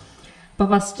entry. അപ്പോൾ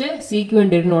ഫസ്റ്റ് സിക്ക്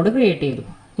വേണ്ടി ഒരു നോഡ് ക്രിയേറ്റ് ചെയ്തു.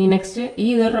 ഈ നെക്സ്റ്റ്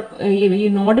ഈ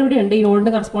നോഡ് ഇവിടെ ഉണ്ട്, ഈ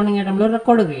നോഡിന് കറസ്പോണ്ടിങ് ആയിട്ട് നമ്മൾ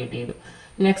റെക്കോർഡ് ക്രിയേറ്റ് ചെയ്തു.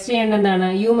 നെക്സ്റ്റ് ചെയ്യേണ്ട എന്താണ്,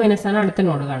 യു മൈനസ് ആണ് അടുത്ത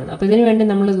നോഡ് കാണുന്നത്. അപ്പോൾ ഇതിന് വേണ്ടി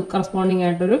നമ്മൾ കറസ്പോണ്ടിങ്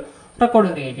ആയിട്ടൊരു റെക്കോർഡ്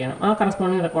ക്രിയേറ്റ് ചെയ്യണം. ആ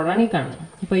കറസ്പോണ്ടിങ് റെക്കോർഡാണ് ഈ കാണുന്നത്.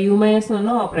 ഇപ്പോൾ യു മൈനസ് എന്ന്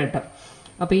പറഞ്ഞാൽ ഓപ്പറേറ്റർ.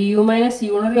 അപ്പോൾ ഈ യു മൈനസ്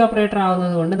യൂണറി ഓപ്പറേറ്റർ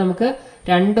ആവുന്നത് കൊണ്ട് നമുക്ക്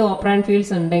 2 ഓപ്പറാൻഡ്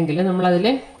ഫീൽഡ്സ് ഉണ്ടെങ്കിൽ നമ്മളതിൽ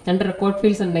 2 റെക്കോർഡ്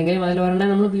ഫീൽഡ്സ് ഉണ്ടെങ്കിലും അതിൽ ഒരെണ്ണം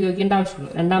നമ്മൾ ഉപയോഗിക്കേണ്ട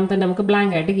ആവശ്യമുള്ളൂ. രണ്ടാമത്തെ നമുക്ക്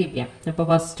ബ്ലാങ്ക് ആയിട്ട് കീപ്പ് ചെയ്യാം. അപ്പോൾ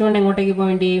ഫസ്റ്റ് വൺ എങ്ങോട്ടേക്ക്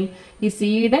പോയിന്റ് ചെയ്യും, ഈ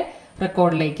സിയുടെ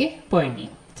റെക്കോർഡിലേക്ക് പോയിന്റ്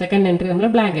ചെയ്യും. സെക്കൻഡ് എൻട്രി നമ്മൾ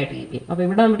ബ്ലാങ്ക് ആയിട്ട് കീപ്പ് ചെയ്യും. അപ്പോൾ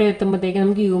ഇവിടെ നമ്മുടെ എത്തുമ്പോഴത്തേക്ക്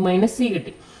നമുക്ക് യു മൈനസ് സി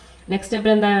കിട്ടി. നെക്സ്റ്റ്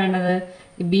സ്റ്റെപ്പിൽ എന്താ വേണ്ടത്,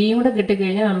 ഈ ബിയും കൂടെ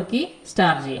കിട്ടിക്കഴിഞ്ഞാൽ നമുക്ക് ഈ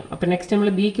സ്റ്റാർ ചെയ്യാം. അപ്പോൾ നെക്സ്റ്റ് നമ്മൾ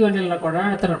ബിക്ക് വേണ്ടിയുള്ള റെക്കോർഡാണ്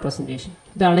അടുത്ത റെപ്രസെൻറ്റേഷൻ.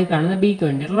 ഇതാണ് ഈ കാണുന്നത് ബിക്ക്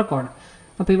വേണ്ടിയുള്ള റെക്കോർഡ്.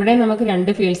 അപ്പോൾ ഇവിടെ നമുക്ക്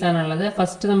 2 ഫീൽഡ്സ് ആണുള്ളത്.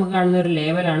 ഫസ്റ്റ് നമുക്ക് കാണുന്ന ഒരു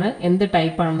ലേബലാണ്, എന്ത്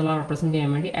ടൈപ്പ് ആണെന്നുള്ള റെപ്രസെൻറ്റ്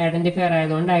ചെയ്യാൻ വേണ്ടി. ഐഡന്റിഫയർ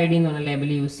ആയതുകൊണ്ട് ID എന്ന് പറഞ്ഞ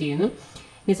ലേബൽ യൂസ് ചെയ്യുന്നു.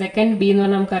 ഈ സെക്കൻഡ് ബി എന്ന്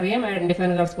പറഞ്ഞാൽ നമുക്കറിയാം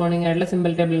ഐഡന്റിഫയർ കറസ്പോണ്ടിങ് ആയിട്ടുള്ള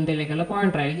സിമ്പിൾ ടേബിൾ എൻട്രിയിലേക്കുള്ള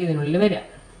പോയിന്റർ ആയിരിക്കും ഇതിനുള്ളിൽ വരിക.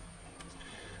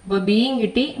 അപ്പോൾ ബിയും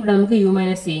കിട്ടി, ഇവിടെ നമുക്ക് യു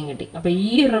മൈനസ് സിയും കിട്ടി. അപ്പോൾ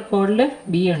ഈ റെക്കോർഡിൽ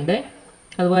ബി ഉണ്ട്,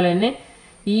 അതുപോലെ തന്നെ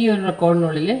ഈ ഒരു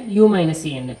റെക്കോർഡിനുള്ളിൽ യു മൈനസ്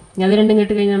സി ഉണ്ട്. അത് രണ്ടും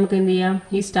കിട്ടിക്കഴിഞ്ഞാൽ നമുക്ക് എന്ത് ചെയ്യാം,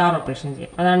 ഈ സ്റ്റാർ ഓപ്പറേഷൻ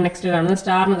ചെയ്യാം. അതാണ് നെക്സ്റ്റ് കാണുന്നത്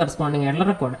സ്റ്റാറിന് കറസ്പോണ്ടിങ് ആയിട്ടുള്ള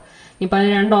റെക്കോർഡ്. ഇപ്പോൾ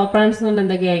അതിന് 2 ഓപ്പറേഷൻസ് കൊണ്ട്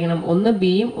എന്തൊക്കെയായിരിക്കണം, ഒന്ന്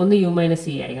ബിയും ഒന്ന് യു മൈനസ്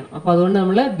സി ആയിരിക്കണം. അപ്പോൾ അതുകൊണ്ട്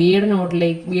നമ്മൾ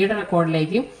ബിയുടെ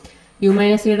റെക്കോർഡിലേക്ക് യു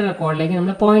മൈനസ് സിയുടെ റെക്കോർഡിലേക്ക്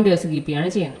നമ്മൾ പോയിന്റേഴ്സ് കീപ്പ് ചെയ്യാണ്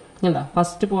ചെയ്യുന്നത്. എന്താ,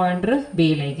 first pointer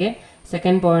ബിയിലേക്ക്,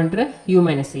 second pointer U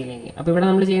minus സിയിലേക്ക്. അപ്പോൾ ഇവിടെ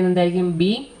നമ്മൾ ചെയ്യുന്നത് എന്തായിരിക്കും,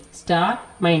 ബി സ്റ്റാർ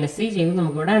മൈനസ് സി ചെയ്ത്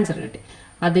നമുക്കിവിടെ ആൻസർ കിട്ടി.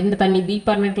 അതിൻ്റെ തന്നെ ഈ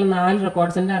പറഞ്ഞിട്ടുള്ള 4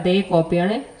 റെക്കോർഡ്സിൻ്റെ അതേ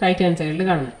കോപ്പിയാണ് റൈറ്റ് ഹാൻഡ് സൈഡിൽ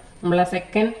കാണുന്നത്. നമ്മൾ ആ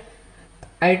സെക്കൻഡ്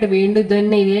ആയിട്ട് വീണ്ടും ഇത്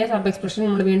തന്നെ ഇതേ സബ് എക്സ്പ്രഷൻ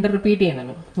നമ്മൾ വീണ്ടും റിപ്പീറ്റ്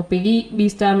ചെയ്യുന്നുണ്ട്. അപ്പോൾ ഈ ബി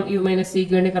സ്റ്റാർ യു മൈനസ്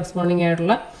സിക്ക് വേണ്ടി കറസ്പോണ്ടിങ്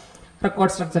ആയിട്ടുള്ള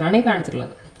റെക്കോർഡ് സ്ട്രക്ചറാണ് ഈ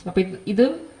കാണിച്ചിട്ടുള്ളത്. അപ്പോൾ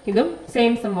ഇതും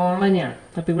സെയിം സംഭവം തന്നെയാണ്.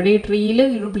 അപ്പോൾ ഇവിടെ ഈ ട്രീയിൽ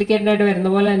ഡ്യൂപ്ലിക്കേറ്റഡ് ആയിട്ട്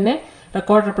വരുന്ന പോലെ തന്നെ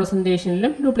റെക്കോർഡ്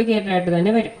റെപ്രസെൻറ്റേഷനിലും ഡ്യൂപ്ലിക്കേറ്റഡ് ആയിട്ട്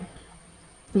തന്നെ വരും.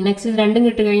 നെക്സ്റ്റ് ഇത് രണ്ടും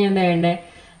കിട്ടിക്കഴിഞ്ഞാൽ എന്താ വേണ്ടേ,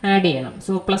 ആഡ് ചെയ്യണം.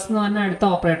 സോ പ്ലസ് എന്ന് പറഞ്ഞാൽ അടുത്ത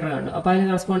ഓപ്പറേറ്റർ കണ്ടു. അപ്പോൾ അതിന്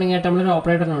കറസ്പോണ്ടിങ് ആയിട്ട് നമ്മളൊരു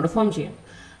ഓപ്പറേറ്റർ നോഡ് ഫോം ചെയ്യണം.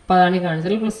 അപ്പോൾ അതാണ് ഈ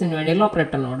കാണിച്ചത് പ്ലസിന് വേണ്ടിയുള്ള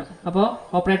ഓപ്പറേറ്റർ നോഡ്. അപ്പോൾ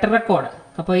ഓപ്പറേറ്റർ റെക്കോർഡ്.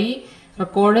 അപ്പോൾ ഈ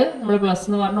റെക്കോർഡ് നമ്മൾ പ്ലസ്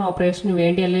എന്ന് പറഞ്ഞ ഓപ്പറേഷന്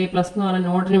വേണ്ടി അല്ലെങ്കിൽ പ്ലസ് എന്ന് പറഞ്ഞ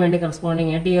നോഡിന് വേണ്ടി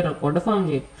കറസ്പോണ്ടിങ് ആയിട്ട് ഈ റെക്കോർഡ് ഫോം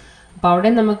ചെയ്യും. അപ്പോൾ അവിടെ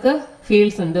നമുക്ക്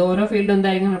ഫീൽഡ്സ് ഉണ്ട്. ഓരോ ഫീൽഡും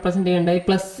എന്തായിരിക്കും റെപ്രസെൻറ്റ് ചെയ്യേണ്ടത്, ഈ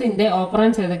പ്ലസിൻ്റെ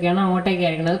ഓപ്പറൻസ് ഏതൊക്കെയാണോ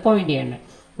അങ്ങോട്ടേക്കായിരിക്കും അത് പോയിന്റ് ചെയ്യേണ്ടത്.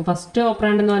 ഫസ്റ്റ്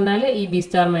ഓപ്പറാൻഡ് എന്ന് പറഞ്ഞാൽ ഈ ബി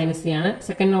സ്റ്റാർ മൈനസ് സി ആണ്.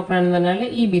 സെക്കൻഡ് ഓപ്പറാൻഡ് എന്ന്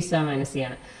പറഞ്ഞാൽ ഈ ബി സ്റ്റാർ മൈനസ് സി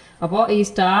ആണ്. അപ്പോൾ ഈ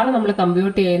സ്റ്റാർ നമ്മൾ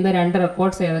കമ്പ്യൂട്ട് ചെയ്യുന്ന 2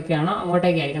 റെക്കോർഡ്സ് ഏതൊക്കെയാണോ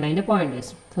അങ്ങോട്ടേക്കായിരിക്കണം അതിൻ്റെ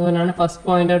പോയിന്റേഴ്സ്. അതുകൊണ്ടാണ് first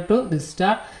pointer to this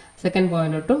star, second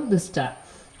pointer to this star.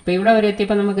 അപ്പോൾ ഇവിടെ വരെ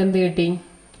എത്തിയപ്പോൾ നമുക്ക് എന്ത് കിട്ടി,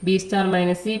 B star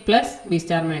minus C plus B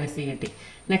star minus C കിട്ടി.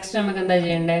 നെക്സ്റ്റ് നമുക്ക് എന്താ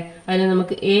ചെയ്യേണ്ടത്, അതിന്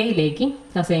നമുക്ക് എയിലേക്ക്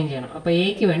അസൈൻ ചെയ്യണം. അപ്പോൾ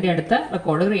എക്ക് വേണ്ടി അടുത്ത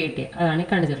റെക്കോർഡ് ക്രിയേറ്റ് ചെയ്യുക. അതാണ് ഈ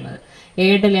കാണിച്ചിട്ടുള്ളത്.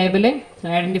 എയുടെ ലേബൽ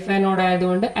ഐഡന്റിഫയർ നോഡ്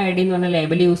ആയതുകൊണ്ട് ID എന്ന് പറഞ്ഞ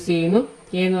ലേബൽ യൂസ് ചെയ്യുന്നു.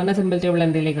 എ എന്ന് പറഞ്ഞാൽ സിമ്പിൾ ടേബിൾ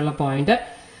എൻട്രിയിലേക്കുള്ള പോയിന്റ്.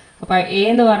 അപ്പോൾ എ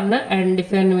എന്ന് പറഞ്ഞ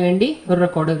ഐഡന്റിഫയറിന് വേണ്ടി ഒരു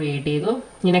റെക്കോർഡ് ക്രിയേറ്റ് ചെയ്തു.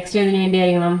 നെക്സ്റ്റ് ഇതിന് വേണ്ടി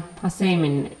ആയിരിക്കണം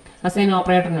അസൈൻ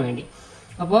ഓപ്പറേറ്ററിന് വേണ്ടി.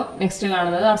 അപ്പോൾ നെക്സ്റ്റ്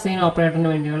കാണുന്നത് അസൈൻ ഓപ്പറേറ്ററിന്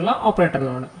വേണ്ടിയുള്ള ഓപ്പറേറ്റർ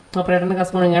നോഡ്, ഓപ്പറേറ്ററിന്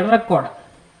കറസ്പോണ്ടിങ് ആയിട്ട് റെക്കോർഡ്.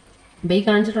 അപ്പോൾ ഈ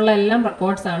കാണിച്ചിട്ടുള്ള എല്ലാം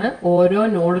റെക്കോർഡ്സ് ആണ്. ഓരോ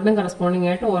നോഡിനും കറസ്പോണ്ടിങ്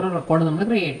ആയിട്ട് ഓരോ റെക്കോർഡ് നമ്മൾ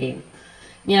ക്രിയേറ്റ് ചെയ്യുന്നു.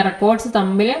 ഇനി ആ റെക്കോർഡ്സ്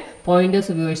തമ്മിൽ പോയിന്റേഴ്സ്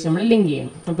ഉപയോഗിച്ച് നമ്മൾ ലിങ്ക്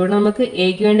ചെയ്യുന്നു. അപ്പോൾ ഇവിടെ നമുക്ക്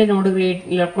എക്ക് വേണ്ടി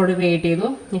റെക്കോർഡ് ക്രിയേറ്റ് ചെയ്തു.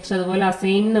 നെക്സ്റ്റ് അതുപോലെ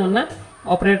അസൈൻ എന്ന് പറഞ്ഞാൽ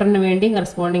ഓപ്പറേറ്ററിന് വേണ്ടി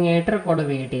കറസ്പോണ്ടിങ് ആയിട്ട് റെക്കോർഡ്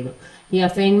ക്രിയേറ്റ് ചെയ്തു. ഈ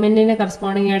അസൈൻമെന്റിന്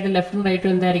കറസ്പോണ്ടിങ് ആയിട്ട് ലെഫ്റ്റും റൈറ്റും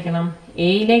എന്തായിരിക്കണം,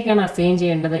 എയിലേക്കാണ് അസൈൻ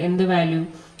ചെയ്യേണ്ടത്. എന്ത് വാല്യൂ,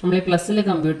 നമ്മൾ ഈ പ്ലസ്സിൽ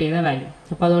കമ്പ്യൂട്ട് ചെയ്ത വാല്യൂ.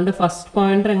 അപ്പോൾ അതുകൊണ്ട് ഫസ്റ്റ്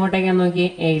പോയിന്റർ എങ്ങോട്ടേക്കാണ് നോക്കി,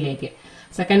 എയിലേക്ക്.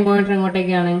 സെക്കൻഡ് പോയിന്റർ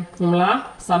എങ്ങോട്ടേക്കാണ്, നമ്മൾ ആ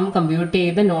സം കമ്പ്യൂട്ട്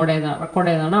ചെയ്ത നോഡ് ഏതാണ് റെക്കോർഡ്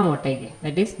ഏതാണ് അങ്ങോട്ടേക്ക്.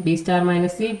 That is B star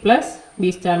minus C plus B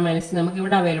star minus C നമുക്ക്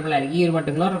ഇവിടെ അവൈലബിൾ ആയിരിക്കും ഈ ഒരു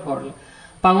പർട്ടിക്കുലർ റെക്കോർഡിൽ.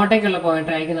 അപ്പോൾ അങ്ങോട്ടേക്കുള്ള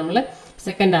പോയിന്റർ ആയിരിക്കും നമ്മൾ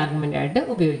സെക്കൻഡ് ആർഗ്യുമെന്റ് ആയിട്ട്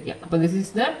ഉപയോഗിക്കുക. അപ്പോൾ this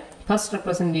is the first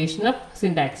representation of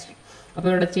syntax tree. അപ്പോൾ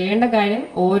ഇവിടെ ചെയ്യേണ്ട കാര്യം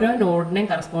ഓരോ നോഡിനെയും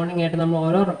കറസ്പോണ്ടിങ് ആയിട്ട് നമ്മൾ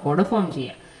ഓരോ റെക്കോർഡ് ഫോം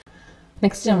ചെയ്യുക.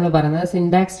 നെക്സ്റ്റ് നമ്മൾ പറയുന്നത്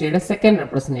സിൻടാക്സ് ട്രീയുടെ സെക്കൻഡ്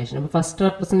റെപ്രസെൻറ്റേഷൻ. അപ്പോൾ ഫസ്റ്റ്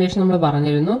റെപ്രസെൻറ്റേഷൻ നമ്മൾ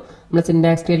പറഞ്ഞിരുന്നു, നമ്മൾ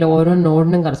സിൻടാക്സ് ട്രീയിലെ ഓരോ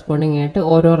നോഡിനും കറസ്പോണ്ടിങ് ആയിട്ട്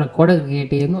ഓരോ റെക്കോർഡ്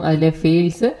ക്രിയേറ്റ് ചെയ്യുന്നു. അതിലെ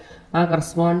ഫീൽഡ്സ് ആ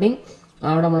കറസ്പോണ്ടിങ്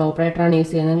അവിടെ നമ്മൾ ഓപ്പറേറ്ററാണ്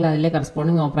യൂസ് ചെയ്യുന്നതെങ്കിൽ അതിലെ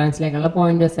കറസ്പോണ്ടിങ് ഓപ്പറൻസിലേക്കുള്ള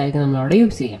പോയിന്റേഴ്സ് ആയിരിക്കും നമ്മളവിടെ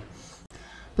യൂസ് ചെയ്യാം.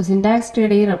 അപ്പോൾ സിൻടാക്സ്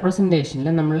ട്രീയുടെ ഈ റെപ്രസെൻറ്റേഷനിൽ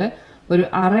നമ്മൾ ഒരു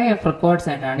അറേ ഓഫ് റെക്കോർഡ്സ്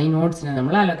ആയിട്ടാണ് ഈ നോട്ട്സിനെ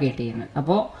നമ്മൾ അലോക്കേറ്റ് ചെയ്യുന്നത്.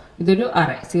 അപ്പോൾ ഇതൊരു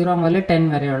അറേ 0 മുതൽ 10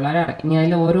 വരെയുള്ള ഒരു അറേ. ഇനി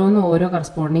അതിൽ ഓരോന്നും ഓരോ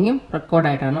കറസ്പോണ്ടിങ്ങും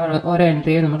റെക്കോർഡായിട്ടാണ്, ഓരോ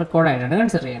എൻട്രിയും നമ്മൾ റെക്കോർഡായിട്ടാണ്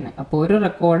കൺസിഡർ ചെയ്യുന്നത്. അപ്പോൾ ഒരു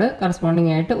റെക്കോർഡ്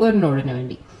കറസ്പോണ്ടിങ് ആയിട്ട് ഒരു നോഡിന്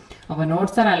വേണ്ടി. അപ്പോൾ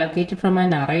notes R allocated from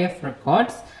an array of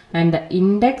records and the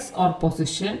index or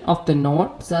position of the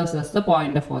node serves as the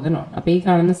pointer for the node. അപ്പോൾ ഈ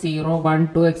കാണുന്ന 0, 1,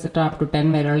 2 എക്സെട്രാ അപ് ടു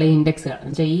 10 വരെയുള്ള ഇൻഡെക്സുകൾ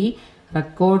എന്ന് വെച്ചാൽ ഈ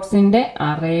റെക്കോർഡ്സിൻ്റെ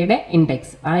അറേയുടെ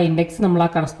ഇൻഡെക്സ്, ആ ഇൻഡെക്സ് നമ്മൾ ആ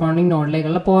കറസ്പോണ്ടിങ്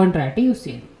നോഡിലേക്കുള്ള പോയിന്ററായിട്ട് യൂസ്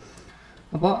ചെയ്യും.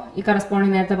 അപ്പോൾ ഈ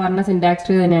കറസ്പോണ്ടിങ് നേരത്തെ പറഞ്ഞ സിൻടാക്സ്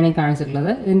ട്രീ തന്നെയാണ് ഈ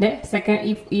കാണിച്ചിട്ടുള്ളത്. ഇതിൻ്റെ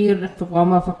ഈ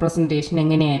ഫോം ഓഫ് റെപ്രസെൻറ്റേഷൻ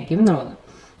എങ്ങനെയായിരിക്കും എന്നുള്ളത്.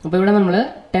 അപ്പോൾ ഇവിടെ നമ്മൾ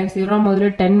 0 മുതൽ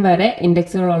 10 വരെ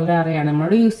ഇൻഡെക്സുകളുള്ള അറേയാണ്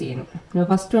നമ്മൾ യൂസ് ചെയ്യുന്നത്.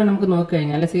 ഫസ്റ്റ് വൺ നമുക്ക്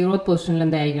നോക്കിക്കഴിഞ്ഞാൽ 0th പൊസിഷനിൽ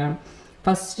എന്തായിരിക്കണം,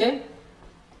 ഫസ്റ്റ്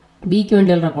ബിക്ക്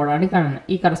വേണ്ടിയുള്ള റെക്കോർഡാണ് കാണുന്നത്,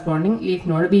 ഈ കറസ്പോണ്ടിങ് ലീഫ്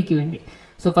നോഡ് ബിക്ക് വേണ്ടി.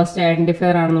 സോ ഫസ്റ്റ്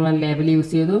ഐഡൻറ്റിഫയർ ആണെന്നുള്ള ലേബൽ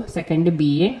യൂസ് ചെയ്തു. Second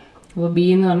B A. അപ്പോൾ ബി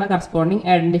എന്ന് പറഞ്ഞാൽ കറസ്പോണ്ടിങ്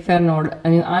ഐഡൻറ്റിഫയർ നോഡ്,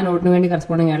 ആ നോഡിന് വേണ്ടി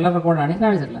കറസ്പോണ്ടിങ് ആയിട്ടുള്ള റെക്കോർഡാണ്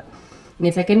കാണിച്ചിട്ടുള്ളത്. ഇനി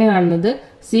സെക്കൻഡ് കാണുന്നത്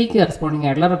സിക്ക് കറസ്പോണ്ടിങ്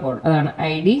ആയിട്ടുള്ള റെക്കോർഡ്, അതാണ്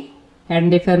ഐ ഡി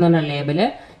ഐഡൻറ്റിഫയർ എന്ന് പറഞ്ഞ ലേബല്.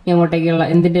 അങ്ങോട്ടേക്കുള്ള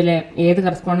എന്തിൻ്റെ ഏത്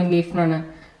കറസ്പോണ്ടിങ് ലീഫിനാണ്,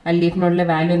 ആ ലീഫ് നോഡിലെ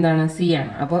വാല്യൂ എന്താണ്, സി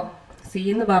ആണ്. അപ്പോൾ സി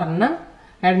എന്ന് പറഞ്ഞ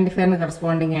ഐഡൻറ്റിഫയറിന്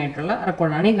കറസ്പോണ്ടിങ് ആയിട്ടുള്ള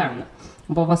റെക്കോർഡാണ് ഈ കാണുന്നത്.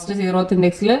 അപ്പോൾ ഫസ്റ്റ് 0th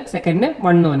ഇൻഡെക്സിൽ, സെക്കൻഡ്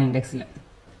 1 ഇൻഡെക്സിൽ.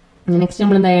 നെക്സ്റ്റ്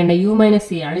നമ്മൾ എന്താ ചെയ്യേണ്ടത്,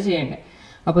 U-C ആണ് ചെയ്യേണ്ടത്.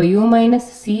 അപ്പോൾ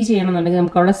U-C ചെയ്യണമെന്നുണ്ടെങ്കിൽ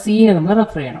നമുക്ക് അവിടെ സീനെ നമ്മൾ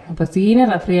റെഫർ ചെയ്യണം. അപ്പോൾ സീനെ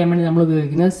റെഫർ ചെയ്യാൻ വേണ്ടി നമ്മൾ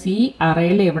ഉപയോഗിക്കുന്നത് സി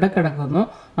അറേയിൽ എവിടെ കിടക്കുന്നോ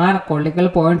ആ റെക്കോർഡിലേക്കുള്ള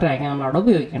പോയിന്റർ ആയിരിക്കും നമ്മൾ അവിടെ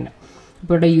ഉപയോഗിക്കേണ്ടത്.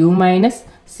 അപ്പോൾ ഇവിടെ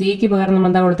U-Cക്ക് പകരം നമ്മൾ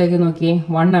എന്താ കൊടുത്തേക്കുന്നത് നോക്കിയേ,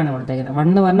 1 ആണ് കൊടുത്തേക്കുന്നത്.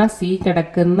 1 എന്ന് പറഞ്ഞാൽ സി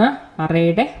കിടക്കുന്ന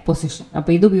അറേയുടെ പൊസിഷൻ.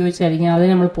 അപ്പോൾ ഇത് ഉപയോഗിച്ചായിരിക്കും, അത്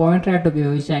നമ്മൾ പോയിന്ററായിട്ട്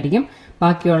ഉപയോഗിച്ചായിരിക്കും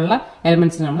ബാക്കിയുള്ള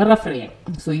എലിമെന്റ്സിന് നമ്മൾ റെഫർ ചെയ്യാം.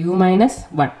 സോ U-1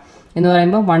 എന്ന്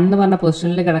പറയുമ്പോൾ 1 എന്ന് പറഞ്ഞ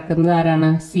പൊസിഷനിൽ കിടക്കുന്നത്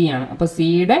ആരാണ്, സി ആണ്. അപ്പോൾ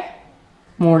സിയുടെ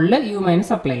മുകളിൽ U-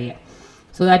 അപ്ലൈ ചെയ്യാം.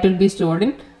 So that will be stored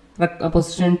in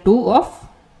position 2 of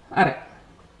array.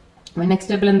 Next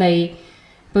സ്റ്റെപ്പിൽ എന്തായി,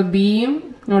 ഇപ്പോൾ ബിയും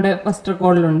നമ്മുടെ ഫസ്റ്റ്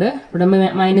റെക്കോർഡിലുണ്ട്, ഇവിടെ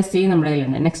 -C നമ്മുടെ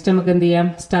കയ്യിലുണ്ട്. നെക്സ്റ്റ് നമുക്ക് എന്ത് ചെയ്യാം,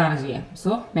 സ്റ്റാർ ചെയ്യാം. സോ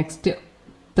നെക്സ്റ്റ്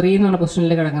 3 എന്ന് പറഞ്ഞ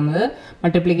പൊസിഷനിൽ കിടക്കുന്നത്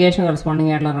മൾട്ടിപ്ലിക്കേഷൻ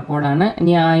കറസ്പോണ്ടിങ് ആയിട്ടുള്ള റെക്കോർഡാണ്.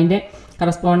 ഇനി അതിൻ്റെ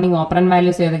കറസ്പോണ്ടിങ് ഓപ്പറൻ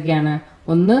വാല്യൂസ് ഏതൊക്കെയാണ്,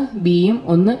 ഒന്ന് ബിയും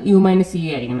ഒന്ന് U-C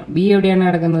ആയിരിക്കണം. ബി എവിടെയാണ്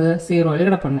കിടക്കുന്നത്, 0യിൽ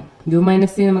കിടപ്പുണ്ട്.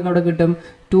 U-C നമുക്ക് അവിടെ കിട്ടും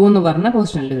 2 എന്ന് പറഞ്ഞ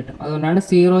പൊസിഷനിൽ കിട്ടും. അതുകൊണ്ടാണ്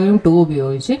 0യും 2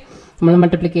 ഉപയോഗിച്ച് നമ്മൾ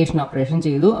മൾട്ടിപ്ലിക്കേഷൻ ഓപ്പറേഷൻ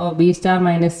ചെയ്തു. B*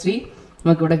 -3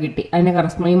 നമുക്കിവിടെ കിട്ടി. അതിൻ്റെ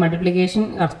കറസ്പോണ്ടിങ് മൾട്ടിപ്ലിക്കേഷൻ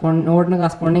നോഡിന്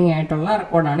കറസ്പോണ്ടിങ് ആയിട്ടുള്ള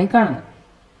റെക്കോർഡാണ് ഈ കാണുന്നത്.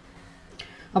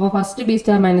 അപ്പോൾ ഫസ്റ്റ് B*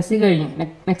 -C കഴിഞ്ഞു.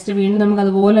 നെക്സ്റ്റ് വീണ്ടും നമുക്ക്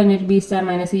അതുപോലെ തന്നെ ഒരു B*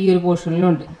 -C ഈ ഒരു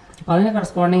പോർഷനിലുണ്ട്. അപ്പോൾ അതിന്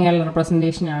കറസ്പോണ്ടിങ് ആയിട്ടുള്ള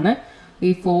റെപ്രസെൻറ്റേഷനാണ്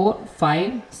ഈ 4,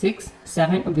 5, 6,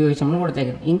 7 ഉപയോഗിച്ച് നമ്മൾ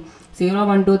കൊടുത്തേക്കുന്നത്. ഈ 0,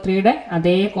 1, 2, 3യുടെ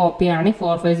അതേ കോപ്പിയാണ് ഈ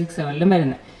 4, 5, 6, 7ലും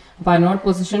വരുന്നത്. അപ്പോൾ ആ നോട്ട്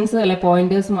പൊസിഷൻസ് അല്ലെ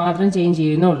പോയിന്റേഴ്സ് മാത്രം ചേഞ്ച്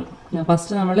ചെയ്യുന്നുള്ളൂ.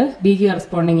 ഫസ്റ്റ് നമ്മൾ ബിക്ക്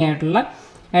കറസ്പോണ്ടിങ് ആയിട്ടുള്ള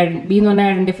ബി എന്ന് പറഞ്ഞാൽ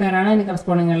ഐഡൻറ്റിഫയർ ആണ്, അതിന്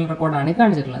കറസ്പോണ്ടിങ് ആയിട്ടുള്ള റെക്കോർഡാണ്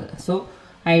കാണിച്ചിട്ടുള്ളത്. സോ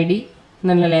ID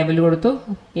എന്നുള്ള ലേബൽ കൊടുത്തു,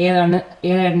 ഏത്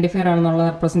ഐഡൻറ്റിഫയർ ആണെന്നുള്ളത്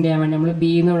റെപ്രസെൻറ്റ് ചെയ്യാൻ വേണ്ടി നമ്മൾ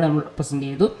ബി എന്ന് നമ്മൾ റെപ്രസെൻറ്റ്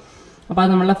ചെയ്തു. അപ്പോൾ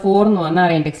അത് നമ്മളെ 4 എന്ന് പറഞ്ഞ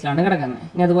അറേ ഇൻഡെക്സിലാണ് കിടക്കുന്നത്.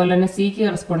 ഇനി അതുപോലെ തന്നെ സിക്ക്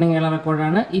കറസ്പോണ്ടിങ് ആയിട്ടുള്ള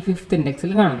റെക്കോർഡാണ് ഈ 5th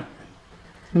ഇൻഡെക്സിൽ കാണുന്നത്.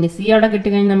 ഇനി സി അവിടെ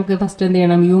കിട്ടിക്കഴിഞ്ഞാൽ നമുക്ക് ഫസ്റ്റ് എന്ത്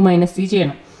ചെയ്യണം, U-C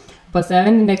ചെയ്യണം. അപ്പോൾ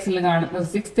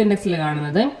 6th ഇൻഡെക്സിൽ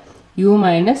കാണുന്നത്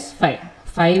U-5.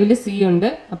 5ൽ സി ഉണ്ട്.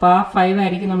 അപ്പോൾ ആ 5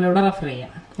 ആയിരിക്കും നമ്മളിവിടെ റെഫർ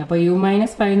ചെയ്യാം. അപ്പോൾ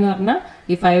U-5 എന്ന് പറഞ്ഞാൽ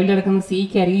ഈ 5ൽ കിടക്കുന്ന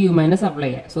സിക്ക് ആയിരിക്കും U- അപ്ലൈ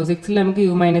ചെയ്യുക. സോ 6ൽ നമുക്ക്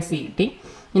U-C കിട്ടി.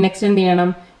 നെക്സ്റ്റ് എന്ത് ചെയ്യണം,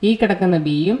 ഈ കിടക്കുന്ന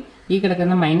ബിയും ഈ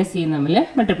കിടക്കുന്ന -C തമ്മിൽ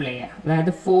മൾട്ടിപ്ലൈ ചെയ്യുക.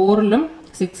 അതായത് 4ലും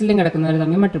 6ലും കിടക്കുന്നവർ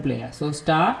തമ്മിൽ മൾട്ടിപ്ലൈ ചെയ്യുക. സോ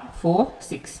 *4,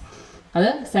 6 അത്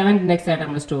 7th ഇൻഡെക്സ് ആയിട്ട്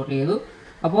നമ്മൾ സ്റ്റോർ ചെയ്തു.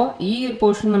 അപ്പോൾ ഈ ഒരു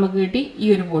പോർഷൻ നമുക്ക് കിട്ടി, ഈ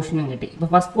ഒരു പോർഷനും കിട്ടി. അപ്പോൾ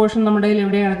ഫസ്റ്റ് പോർഷൻ നമ്മുടെ കയ്യിൽ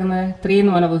എവിടെയാണ് കിടക്കുന്നത്, 3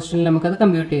 എന്ന് പറഞ്ഞ പൊസിഷനിൽ നമുക്കത്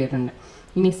കമ്പ്യൂട്ട് ചെയ്തിട്ടുണ്ട്.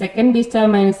 ഇനി സെക്കൻഡ് B*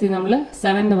 -C നമ്മൾ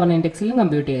 7 എന്ന് പറഞ്ഞ ഇൻഡെക്സിലും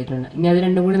കമ്പ്യൂട്ട് ചെയ്തിട്ടുണ്ട്. ഇനി അത്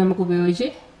രണ്ടും കൂടി നമുക്ക് ഉപയോഗിച്ച്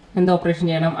എന്താ ഓപ്പറേഷൻ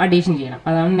ചെയ്യണം, അഡീഷൻ ചെയ്യണം.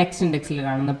 അതാണ് നെക്സ്റ്റ് ഇൻഡെക്സിൽ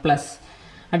കാണുന്നത് പ്ലസ്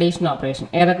അഡീഷൻ ഓപ്പറേഷൻ.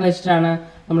 ഏതൊക്കെ വെച്ചിട്ടാണ്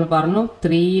നമ്മൾ പറഞ്ഞു,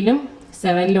 3ലും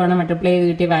 7ലുമാണ് മൾട്ടിപ്ലൈ ചെയ്ത്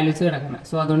കിട്ടിയ വാല്യൂസ് കിടക്കുന്നത്.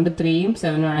 സോ അതുകൊണ്ട് 3യും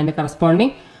 7ലും ആണ് അതിൻ്റെ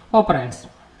കറസ്പോണ്ടിങ് ഓപ്പറൻസ്.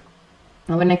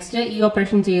 അപ്പോൾ നെക്സ്റ്റ് ഈ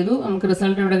ഓപ്പറേഷൻ ചെയ്തു, നമുക്ക്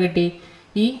റിസൾട്ട് ഇവിടെ കിട്ടി.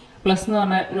 ഈ പ്ലസ് എന്ന്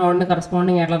പറഞ്ഞ നോഡിന്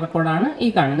കറസ്പോണ്ടിങ് ആയിട്ടുള്ള റെക്കോർഡാണ് ഈ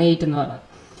കാണുന്നത് 8 എന്ന് പറയുന്നത്.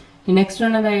 ഈ നെക്സ്റ്റ്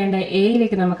ഒന്ന് എന്താ ചെയ്യേണ്ടത്,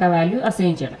 എയിലേക്ക് നമുക്ക് ആ വാല്യൂ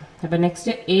അസൈൻ ചെയ്യണം. അപ്പോൾ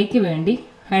നെക്സ്റ്റ് എക്ക് വേണ്ടി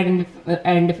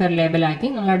ഐഡൻറ്റിഫയർ ലേബലാക്കി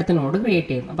നമ്മൾ അടുത്ത നോഡ് ക്രിയേറ്റ്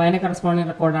ചെയ്യുന്നു. അപ്പോൾ അതിൻ്റെ കറസ്പോണ്ടിങ്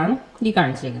റെക്കോർഡാണ് ഈ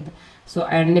കാണിച്ചിരിക്കുന്നത്. സോ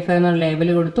ഐഡൻറ്റിഫയർ എന്നുള്ള ലേബൽ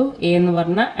കൊടുത്തു. എ എന്ന്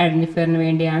പറഞ്ഞ ഐഡൻറ്റിഫയറിന്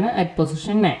വേണ്ടിയാണ് അറ്റ്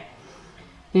പൊസിഷൻ 9.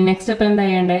 ഇനി നെക്സ്റ്റ് സ്റ്റെപ്പ് എന്താ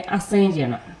ചെയ്യേണ്ടത്, അസൈൻ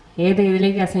ചെയ്യണം.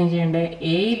 ഏതിലേക്ക് അസൈൻ ചെയ്യേണ്ടത്,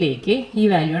 എയിലേക്ക് ഈ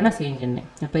വാല്യൂ ആണ് അസൈൻ ചെയ്യേണ്ടത്.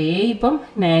 അപ്പോൾ എ ഇപ്പം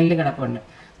 9ൽ കിടപ്പുണ്ട്.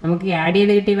 നമുക്ക് ആഡ്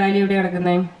ചെയ്ത് കിട്ടിയ വാല്യൂ ഇവിടെ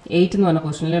കിടക്കുന്നത് 8 എന്ന് പറഞ്ഞ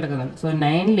പൊസിഷനിൽ കിടക്കുന്നുണ്ട്. സോ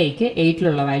 9ലേക്ക്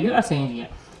 8ലുള്ള വാല്യൂ അസൈൻ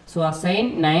ചെയ്യാം. So assign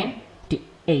 9 to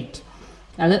 8.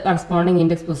 അത് കറസ്പോണ്ടിങ്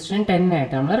ഇൻഡെക്സ് പൊസിഷൻ 10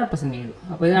 ആയിട്ട് നമ്മൾ റെപ്രസെൻറ്റ് ചെയ്തു.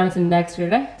 അപ്പോൾ ഇതാണ് സിൻടാക്സ്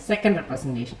ട്രീയുടെ സെക്കൻഡ്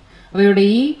റെപ്രസെൻറ്റേഷൻ. അപ്പോൾ ഇവിടെ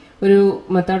ഈ ഒരു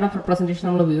മെത്തേഡ് ഓഫ് റെപ്രസെൻറ്റേഷൻ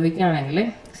നമ്മൾ ഉപയോഗിക്കുകയാണെങ്കിൽ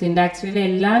സിൻടാക്സ് ട്രീയിലെ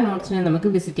എല്ലാ നോട്ട്സിനെയും നമുക്ക്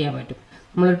വിസിറ്റ് ചെയ്യാൻ പറ്റും.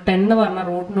 നമ്മൾ 10 എന്ന് പറഞ്ഞ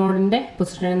റൂട്ട് നോഡിൻ്റെ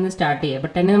പൊസിഷനിൽ നിന്ന് സ്റ്റാർട്ട് ചെയ്യുക.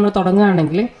 അപ്പോൾ 10 നമ്മൾ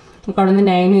തുടങ്ങുകയാണെങ്കിൽ നമുക്ക് അവിടെ നിന്ന്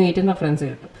 9 ഉം 8 റെഫറൻസ്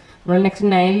കിട്ടും. നമ്മൾ നെക്സ്റ്റ്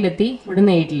 9-ലെത്തി,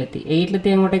 ഇവിടുന്ന് 8-ലെത്തി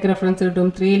അങ്ങോട്ടേക്ക് റെഫറൻസ് കിട്ടും.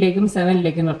 3-ലേക്കും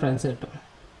 7-ലേക്കും റെഫറൻസ് കിട്ടും.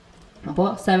 അപ്പോൾ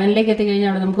 7-ലേക്ക് എത്തിക്കഴിഞ്ഞാൽ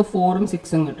അവിടെ നമുക്ക് 4-ഉം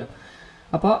 6-ഉം കിട്ടും.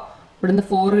 അപ്പോൾ ഇവിടുന്ന്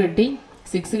 4 കിട്ടി,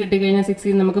 6 കിട്ടിക്കഴിഞ്ഞാൽ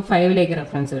 6-ൽ നമുക്ക് 5-ലേക്ക്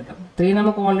റെഫറൻസ് കിട്ടും. 3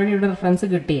 നമുക്ക് ഓൾറെഡി ഇവിടെ റെഫറൻസ്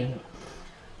കിട്ടിയിരുന്നു.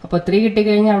 അപ്പോൾ 3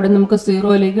 കിട്ടിക്കഴിഞ്ഞാൽ അവിടെ നമുക്ക്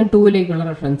 0-ലേക്കും 2-ലേക്കുള്ള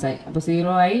റെഫറൻസ് ആയി. അപ്പോൾ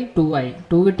 0 ആയി, 2 ആയി.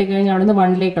 2 കിട്ടിക്കഴിഞ്ഞാൽ അവിടെ നിന്ന്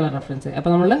 1-ലേക്കുള്ള റെഫറൻസ് ആയി.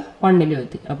 അപ്പോൾ നമ്മൾ 1-ലും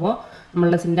എത്തി. അപ്പോൾ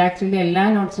നമ്മളുടെ സിൻടാക്സിലെ എല്ലാ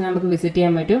നോട്ട്സിനും നമുക്ക് വിസിറ്റ്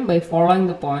ചെയ്യാൻ പറ്റും by following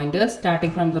the pointers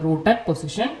starting from the root at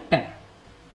position 10.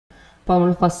 അപ്പോൾ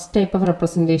നമ്മൾ ഫസ്റ്റ് ടൈപ്പ് ഓഫ്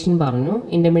റെപ്രസെൻറ്റേഷൻ പറഞ്ഞു.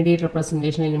 ഇൻ്റർമീഡിയറ്റ്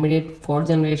റെപ്രസെൻറ്റേഷൻ, ഇൻ്റർമീഡിയറ്റ് ഫോർത്ത്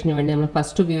ജനറേഷന് വേണ്ടി നമ്മൾ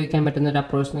ഫസ്റ്റ് ഉപയോഗിക്കാൻ പറ്റുന്ന ഒരു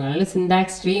അപ്രോച്ച് എന്ന് പറഞ്ഞാൽ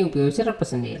സിൻടാക്സ് ട്രീ ഉപയോഗിച്ച്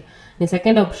റെപ്രസെൻറ്റ് ചെയ്യുക. ഇനി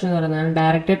സെക്കൻഡ് ഓപ്ഷൻ എന്ന് പറയുന്നത്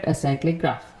ഡയറക്റ്റഡ് അസൈക്ലിക്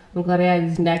ഗ്രാഫ്. നമുക്കറിയാം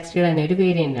സിൻടാക്സ് ട്രീയുടെ തന്നെ ഒരു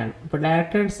വേരിയൻ്റ് ആണ്. അപ്പോൾ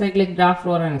directed acyclic graph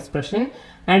for an expression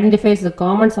identifies the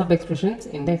common sub expressions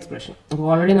in the expression. അപ്പോൾ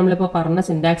ഓൾറെഡി നമ്മളിപ്പോൾ പറഞ്ഞ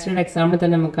സിൻടാക്സ് ട്രീയുടെ എക്സാമ്പിൾ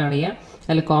തന്നെ നമുക്കറിയാം.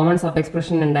 അതിൽ കോമൺ സബ്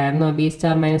എക്സ്പ്രഷൻ ഉണ്ടായിരുന്നു. B*-C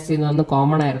എന്ന് പറഞ്ഞ്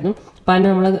കോമൺ ആയിരുന്നു. അപ്പോൾ അതിന്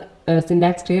നമ്മൾ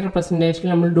സിൻടാക്സ് ട്രീ റെപ്രസെൻറ്റേഷനിൽ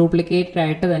നമ്മൾ ഡ്യൂപ്ലിക്കേറ്റഡ്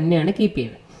ആയിട്ട് തന്നെയാണ് കീപ്പ്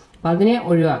ചെയ്തത്. അപ്പോൾ അതിനെ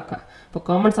ഒഴിവാക്കുക. അപ്പോൾ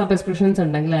കോമൺ സബ് എക്സ്പ്രഷൻസ്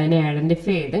ഉണ്ടെങ്കിൽ അതിനെ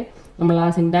ഐഡൻറ്റിഫൈ ചെയ്ത് നമ്മൾ ആ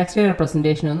സിൻടാക്സ് ട്രീ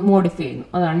റെപ്രസെൻറ്റേഷൻ ഒന്ന് മോഡിഫൈ ചെയ്യുന്നു.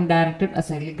 അതാണ് ഡയറക്റ്റഡ്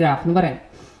അസൈക്ലിക് ഗ്രാഫ് എന്ന് പറയുന്നത്.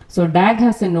 So DAG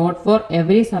has A node for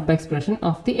every sub expression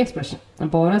of the expression.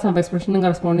 അപ്പോൾ ഓരോ സബ് എക്സ്പ്രഷനും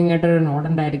കറസ്പോണ്ടിങ് ആയിട്ട് ഒരു നോഡ്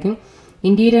ഉണ്ടായിരിക്കും.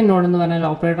 ഇൻറ്റീരിയർ നോഡ് എന്ന് പറഞ്ഞാൽ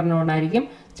ഓപ്പറേറ്റർ നോഡായിരിക്കും.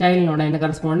 ചൈൽഡ് നോഡ് അതിൻ്റെ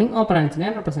കറസ്പോണ്ടിങ് ഓപ്പറാൻസിനെ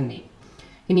റെപ്രസെൻറ്റ് ചെയ്യും.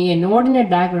 ഇനി A node in A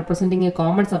DAG representing A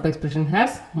common sub expression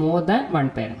has more than 1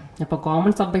 parent. അപ്പോൾ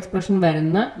കോമൺ സബ് എക്സ്പ്രഷൻ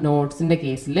വരുന്ന നോഡ്സിൻ്റെ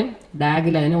കേസിൽ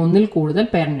DAGൽ അതിന് ഒന്നിൽ കൂടുതൽ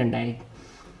പേരൻ്റ് ഉണ്ടായിരിക്കും.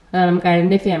 അതാണ് നമുക്ക്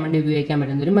ഐഡൻറ്റിഫൈ ചെയ്യാൻ വേണ്ടി ഉപയോഗിക്കാൻ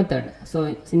പറ്റുന്ന ഒരു method. So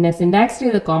syntax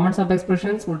tree the common sub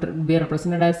expressions would be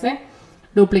represented as A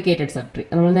duplicated sub tree.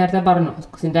 നമ്മൾ നേരത്തെ പറഞ്ഞു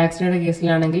സിൻടാക്സ് ട്രീയുടെ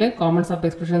കേസിലാണെങ്കിൽ കോമൺ സബ്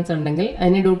എക്സ്പ്രഷൻസ് ഉണ്ടെങ്കിൽ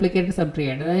അതിനെ ഡ്യൂപ്ലിക്കേറ്റഡ് സബ് ട്രീ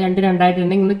ആയിട്ട്, അതായത്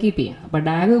രണ്ടായിട്ടുണ്ടെങ്കിൽ നമ്മൾ കീപ്പ് ചെയ്യാം. അപ്പോൾ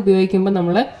DAG ഉപയോഗിക്കുമ്പോൾ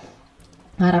നമ്മൾ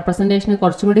ആ റെപ്രസെൻറ്റേഷന്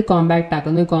കുറച്ചും കൂടി കോമ്പാക്റ്റ്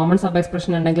ആക്കുന്നു. കോമൺ സബ്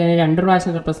എക്സ്പ്രഷൻ ഉണ്ടെങ്കിൽ അതിനെ 2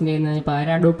 പ്രാവശ്യം റെപ്രസെൻറ്റ് ചെയ്യുന്നതിന്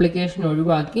പകരം ആ ഡ്യൂപ്ലിക്കേഷൻ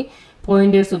ഒഴിവാക്കി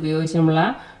പോയിന്റേഴ്സ് ഉപയോഗിച്ച് നമ്മൾ ആ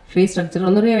ട്രീ സ്ട്രക്ചർ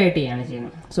ഒന്ന് റീറൈറ്റ് ചെയ്യുകയാണ്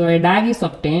ചെയ്യുന്നത്. So A DAG is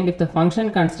obtained if the function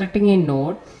constructing A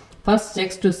node first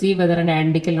checks to see whether an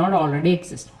identical node already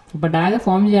exist. അപ്പോൾ DAG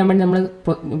ഫോം ചെയ്യാൻ വേണ്ടി നമ്മൾ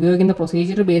ഉപയോഗിക്കുന്ന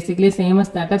procedure basically same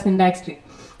as that of syntax tree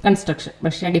construction.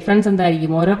 പക്ഷേ difference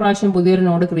എന്തായിരിക്കും? ഓരോ പ്രാവശ്യം പുതിയൊരു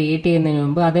നോഡ് ക്രിയേറ്റ് ചെയ്യുന്നതിന്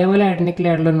മുമ്പ് അതേപോലെ ഐഡന്റിക്കൽ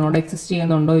ആയിട്ടുള്ള ഒരു നോഡ് എക്സിസ്റ്റ്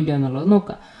ചെയ്യുന്നുണ്ടോ ഇല്ലയോ എന്നുള്ളത്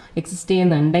നോക്കുക. എക്സിസ്റ്റ്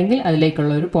ചെയ്യുന്നുണ്ടെങ്കിൽ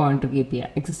അതിലേക്കുള്ള ഒരു പോയിന്റ് കീപ്പ്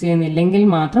ചെയ്യുക. എക്സിസ്റ്റ് ചെയ്യുന്നില്ലെങ്കിൽ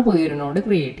മാത്രം പുതിയൊരു നോഡ്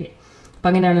ക്രിയേറ്റ് ചെയ്യുക. അപ്പോൾ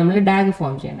അങ്ങനെയാണ് നമ്മൾ DAG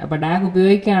ഫോം ചെയ്യുന്നത്. അപ്പോൾ DAG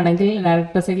ഉപയോഗിക്കുകയാണെങ്കിൽ,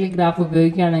 ഡയറക്റ്റ് അസൈക്ലിക് ഗ്രാഫ്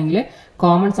ഉപയോഗിക്കുകയാണെങ്കിൽ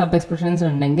കോമൺ സബ് എക്സ്പ്രഷൻസ്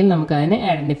ഉണ്ടെങ്കിൽ നമുക്ക് അതിനെ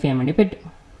ഐഡൻറ്റിഫൈ ചെയ്യാൻ വേണ്ടി പറ്റും.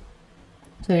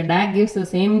 So DAG gives the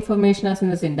same information as in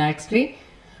the syntax tree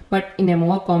but in a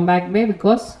more compact way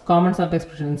because common sub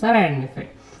expressions are identified.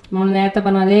 നമ്മൾ നേരത്തെ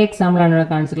പറഞ്ഞ അതേ എക്സാമ്പിളാണ് ഇവിടെ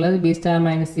കാണിച്ചിട്ടുള്ളത്.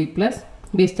 B*-C plus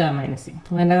B*-C.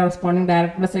 അതിൻ്റെ കറസ്പോണ്ടിങ്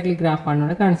ഡയറക്റ്റ് അസൈക്ലിക് ഗ്രാഫാണ്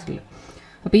ഇവിടെ കാണിച്ചിട്ടുള്ളത്.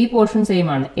 അപ്പോൾ ഈ പോർഷൻ സെയിം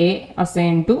ആണ്. A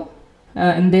അസൈൻ ടു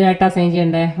എന്തിനായിട്ട് അസൈൻ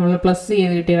ചെയ്യേണ്ടത്? നമ്മൾ പ്ലസ്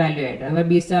ചെയ്ത് കിട്ടിയ വാല്യൂ ആയിട്ട്. അപ്പോൾ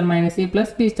B*-C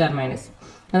പ്ലസ് B*-C.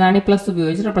 അതാണ് ഈ പ്ലസ്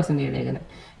ഉപയോഗിച്ച് റെപ്രസെൻറ്റ് ചെയ്തേക്കുന്നത്.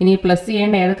 ഇനി പ്ലസ്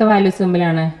ചെയ്യേണ്ട ഏതൊക്കെ വാല്യൂസ്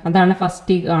തമ്മിലാണ്? അതാണ്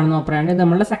ഫസ്റ്റ് കാണുന്ന ഓപ്പറാണ്ട്, ഇത്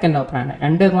നമ്മളുടെ സെക്കൻഡ് ഓപ്പറാണ്ട്.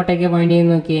 രണ്ടും എങ്ങോട്ടേക്ക് പോയിന്റ്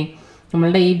ചെയ്യുന്ന നോക്കിയേ?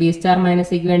 നമ്മളുടെ ഈ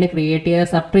B*-Cക്ക് വേണ്ടി ക്രിയേറ്റ് ചെയ്ത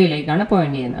സബ് ട്രീയിലേക്കാണ്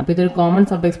പോയിന്റ് ചെയ്യുന്നത്. അപ്പോൾ ഇതൊരു കോമൺ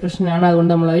സബ് എക്സ്പ്രഷൻ ആണ്.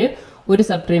 അതുകൊണ്ട് ഒരു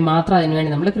സബ് ട്രീ മാത്രം അതിന്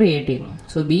വേണ്ടി നമ്മൾ ക്രിയേറ്റ് ചെയ്യുന്നു.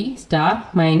 So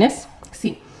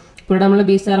B*-C. ഇപ്പോൾ ഇവിടെ നമ്മൾ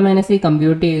B*-C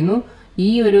കമ്പ്യൂട്ട് ചെയ്യുന്നു. ഈ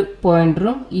ഒരു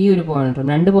പോയിന്ററും ഈ ഒരു പോയിന്ററും,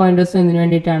 2 പോയിന്റേഴ്സും ഇതിന്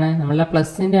വേണ്ടിയിട്ടാണ്. നമ്മളെ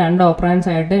പ്ലസിൻ്റെ 2 ഓപ്പറാൻസ്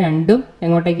ആയിട്ട് രണ്ടും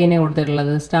എങ്ങോട്ടേക്ക് തന്നെയാണ്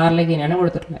കൊടുത്തിട്ടുള്ളത്? സ്റ്റാറിലേക്ക് തന്നെയാണ്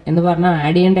കൊടുത്തിട്ടുള്ളത്. എന്ന് പറഞ്ഞാൽ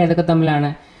ആഡ് ചെയ്യേണ്ട ഏതൊക്കെ തമ്മിലാണ്?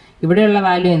 ഇവിടെയുള്ള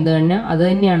വാല്യൂ എന്ത് തന്നെയാണ് അത്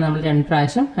തന്നെയാണ് നമ്മൾ 2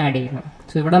 പ്രാവശ്യം ആഡ് ചെയ്യുന്നത്.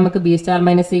 സോ ഇവിടെ നമുക്ക്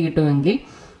B*-C കിട്ടുമെങ്കിൽ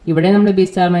ഇവിടെ നമ്മൾ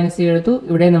B*-C എടുത്തു,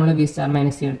 ഇവിടെ നമ്മൾ B*-C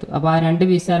എടുത്തു. അപ്പോൾ ആ 2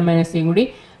 B*-C കൂടി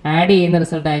ആഡ് ചെയ്യുന്ന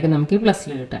റിസൾട്ടായിരിക്കും നമുക്ക്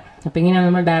പ്ലസ്സിൽ കിട്ടുക. അപ്പോൾ ഇങ്ങനെയാണ്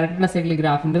നമ്മൾ ഡയറക്റ്റ് അസൈക്ലിക്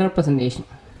ഗ്രാഫിൻ്റെ റെപ്രസെൻറ്റേഷൻ.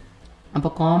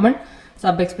 അപ്പോൾ കോമൺ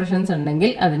സബ് എക്സ്പ്രഷൻസ്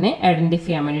ഉണ്ടെങ്കിൽ അതിനെ ഐഡൻറ്റിഫൈ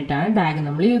ചെയ്യാൻ വേണ്ടിയിട്ടാണ് DAG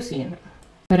നമ്മൾ യൂസ് ചെയ്യുന്നത്.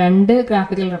 ഇപ്പോൾ 2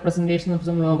 ഗ്രാഫിക്കൽ റെപ്രസെൻറ്റേഷൻസ്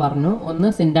നമ്മൾ പറഞ്ഞു. ഒന്ന്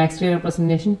സിൻടാക്സ് ട്രീ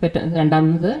റെപ്രസെൻറ്റേഷൻ,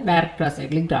 രണ്ടാമത് ഡയറക്റ്റ്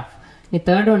അസൈക്ലിക് ഗ്രാഫ്. ഈ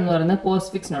തേർഡ് വൺ എന്ന് പറയുന്നത്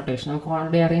പോസ്റ്റ് ഫിക്സ് നൊട്ടേഷൻ. നമുക്ക്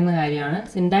ഓൾറെഡി അറിയുന്ന കാര്യമാണ്.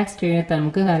 സിൻടാക്സ് ട്രീനെ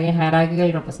നമുക്ക് അറിയാം ഹൈറാർക്കിക്കൽ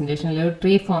റെപ്രസെൻറ്റേഷൻ അല്ലെങ്കിൽ ഒരു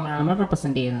ട്രീ ഫോമിലാണ് നമ്മൾ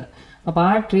റെപ്രസെൻറ്റ് ചെയ്യുന്നത്. അപ്പോൾ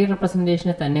ആ ട്രീ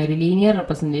റെപ്രസെൻറ്റേഷനെ തന്നെ ഒരു ലീനിയർ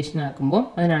റെപ്രസെൻറ്റേഷൻ ആക്കുമ്പോൾ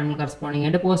അതിനാണ് നമ്മൾ കറസ്പോണ്ടിങ്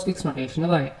ആയിട്ട് പോസ്റ്റ് ഫിക്സ് നൊട്ടേഷൻ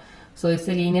എന്ന് പറയും. So it's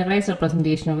A ലീനിയറൈസ്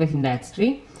representation of A syntax tree.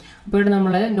 അപ്പോൾ ഇവിടെ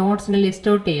നമ്മൾ നോട്ട്സിനെ ലിസ്റ്റ്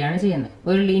ഔട്ട് ചെയ്യുകയാണ് ചെയ്യുന്നത്.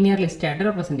 ഒരു ലീനിയർ ലിസ്റ്റ് ആയിട്ട്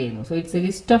റെപ്രസെൻറ്റ് ചെയ്യുന്നു. So it's A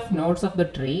list of notes of the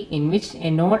tree in which A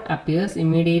not appears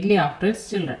immediately after it's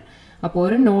children. അപ്പോൾ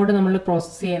ഒരു നോഡ് നമ്മൾ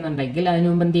പ്രോസസ്സ് ചെയ്യുന്നുണ്ടെങ്കിൽ അതിന്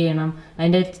മുമ്പ് എന്ത് ചെയ്യണം?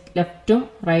 അതിൻ്റെ ലെഫ്റ്റും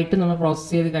റൈറ്റും നമ്മൾ പ്രോസസ്സ്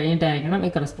ചെയ്ത് കഴിഞ്ഞിട്ടായിരിക്കണം ഈ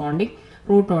കറസ്പോണ്ടിങ്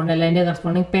റൂട്ട് കൊണ്ട് അല്ല അതിൻ്റെ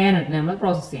കറസ്പോണ്ടിങ് പേരൻറ്റിനെ നമ്മൾ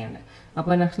പ്രോസസ്സ് ചെയ്യേണ്ടത്.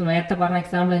 അപ്പോൾ നേരത്തെ പറഞ്ഞ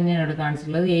എക്സാമ്പിൾ തന്നെയാണ് ഇവിടെ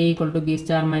കാണിച്ചിട്ടുള്ളത്. A = B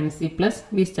star minus C plus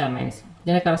B star minus C.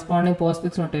 ഇതിൻ്റെ കറസ്പോണ്ടിങ് പോസ്റ്റ്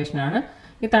ഫിക്സ് നൊട്ടേഷനാണ്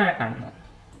ഈ താഴെ കാണുന്നത്.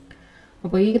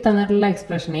 അപ്പോൾ ഈ തന്നിട്ടുള്ള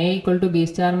expression A = B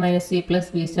star minus C plus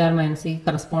B star minus C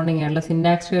corresponding ആയിട്ടുള്ള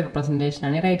സിൻടാക്സ് ട്രീ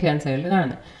റെപ്രസെൻറ്റേഷനാണ് ഈ റൈറ്റ് ഹാൻഡ് സൈഡിൽ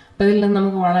കാണുന്നത്. അപ്പോൾ ഇതിൽ നിന്ന്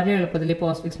നമുക്ക് വളരെ എളുപ്പത്തിൽ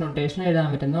പോസ്റ്റ് ഫിക്സ് നൊട്ടേഷൻ എഴുതാൻ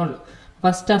പറ്റുന്നുള്ളൂ.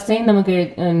 ഫസ്റ്റ് അസൈൻ നമുക്ക്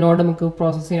നോഡ് നമുക്ക്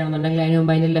പ്രോസസ്സ് ചെയ്യണമെന്നുണ്ടെങ്കിൽ അതിന്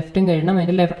മുമ്പ് അതിൻ്റെ ലെഫ്റ്റും കഴിയണം,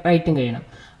 അതിൻ്റെ റൈറ്റും കഴിയണം.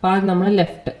 അപ്പോൾ അത് നമ്മൾ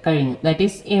ലെഫ്റ്റ് കഴിഞ്ഞു, ദാറ്റ്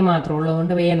ഈസ് A മാത്രമേ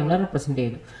ഉള്ളതുകൊണ്ട് A നമ്മൾ റെപ്രസെൻറ്റ്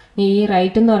ചെയ്തു. ഈ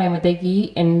റൈറ്റ് എന്ന് പറയുമ്പോഴത്തേക്ക് ഈ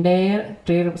എൻ്റയർ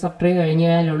ട്രീ സബ് ട്രീ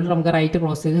കഴിഞ്ഞാലുള്ള നമുക്ക് റൈറ്റ്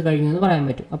ക്രോസ് ചെയ്ത് കഴിഞ്ഞു എന്ന് പറയാൻ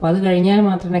പറ്റും. അപ്പോൾ അത് കഴിഞ്ഞാൽ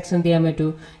മാത്രമേ നെക്സ്റ്റ് എന്ത് ചെയ്യാൻ പറ്റൂ,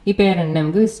 ഈ പേരൻറ്റിനെ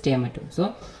നമുക്ക് വിസിറ്റ് ചെയ്യാൻ പറ്റും. സോ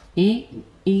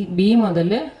ഈ B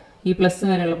മുതൽ ഈ പ്ലസ്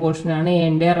വരെയുള്ള പോർഷനാണ് ഈ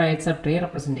entire right sub tree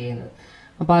represent ചെയ്യുന്നത്.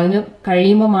 അപ്പോൾ അതിന്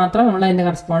കഴിയുമ്പോൾ മാത്രം നമ്മൾ അതിൻ്റെ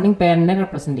കറസ്പോണ്ടിങ് പേരൻറ്റിനെ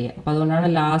റെപ്രസെൻറ്റ് ചെയ്യുക. അപ്പോൾ അതുകൊണ്ടാണ്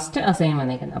ലാസ്റ്റ് അസൈൻ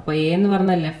വന്നിരിക്കുന്നത്. അപ്പോൾ A എന്ന്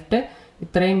പറഞ്ഞ ലെഫ്റ്റ്,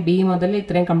 ഇത്രയും B മുതൽ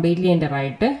ഇത്രയും കംപ്ലീറ്റ്ലി എൻ്റെ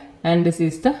right, and this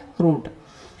is the root.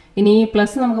 ഇനി ഈ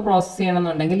പ്ലസ് നമുക്ക് പ്രോസസ്സ്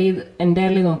ചെയ്യണമെന്നുണ്ടെങ്കിൽ ഇത്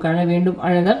എൻ്റയർലി നോക്കുകയാണെങ്കിൽ വീണ്ടും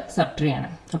അനദർ സബ് ട്രീ ആണ്.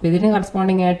 അപ്പോൾ ഇതിന്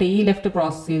കറസ്പോണ്ടിങ് ആയിട്ട് ഈ ലെഫ്റ്റ്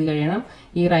പ്രോസസ്സ് ചെയ്ത് കഴിയണം,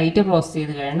 ഈ റൈറ്റ് പ്രോസസ്സ്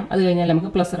ചെയ്ത് കഴിയണം. അത് കഴിഞ്ഞാൽ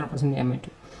നമുക്ക് പ്ലസ് റെപ്രസെൻറ്റ് ചെയ്യാൻ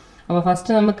പറ്റും. അപ്പോൾ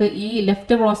ഫസ്റ്റ് നമുക്ക് ഈ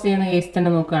ലെഫ്റ്റ് പ്രോസസ്സ് ചെയ്യുന്ന കേസ്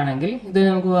തന്നെ നോക്കുകയാണെങ്കിൽ ഇത്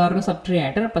നമുക്ക് വേറൊരു സബ് ട്രീ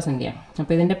ആയിട്ട് റെപ്രസെൻറ്റ് ചെയ്യാം.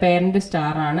 അപ്പോൾ ഇതിൻ്റെ പേരൻറ്റ്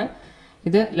സ്റ്റാർ ആണ്,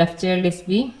 ഇത് left child is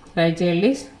B, right child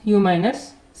is U minus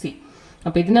C.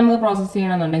 അപ്പോൾ ഇത് നമുക്ക് പ്രോസസ്സ്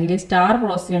ചെയ്യണമെന്നുണ്ടെങ്കിൽ സ്റ്റാർ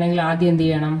പ്രോസസ്സ് ചെയ്യണമെങ്കിൽ ആദ്യം എന്ത്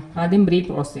ചെയ്യണം, ആദ്യം B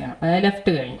പ്രോസസ്സ് ചെയ്യണം. അതായത്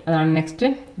ലെഫ്റ്റ് കഴിഞ്ഞു, അതാണ് നെക്സ്റ്റ്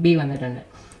B വന്നിട്ടുണ്ട്.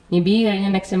 ഈ B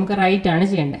കഴിഞ്ഞാൽ നെക്സ്റ്റ് നമുക്ക് റൈറ്റ് ആണ്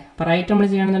ചെയ്യേണ്ടത്. അപ്പോൾ റൈറ്റ് നമ്മൾ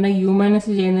ചെയ്യണമെന്നുണ്ടെങ്കിൽ U minus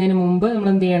ചെയ്യുന്നതിന് മുമ്പ് നമ്മൾ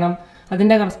എന്ത് ചെയ്യണം,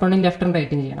 അതിൻ്റെ കറസ്പോണ്ടിങ് ലെഫ്റ്റും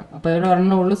റൈറ്റും ചെയ്യണം. അപ്പോൾ ഇവിടെ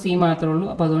ഒരെണ്ണേ ഉള്ളൂ, C മാത്രമേ ഉള്ളൂ.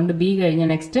 അപ്പോൾ അതുകൊണ്ട് B കഴിഞ്ഞാൽ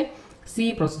നെക്സ്റ്റ് C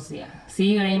പ്രോസസ്സ് ചെയ്യാം.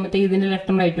 C കഴിയുമ്പോഴത്തേക്ക് ഇതിൻ്റെ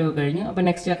ലെഫ്റ്റും റൈറ്റും ഒക്കെ കഴിഞ്ഞു. അപ്പോൾ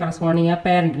നെക്സ്റ്റ് കറസ്പോണ്ടിങ് ആ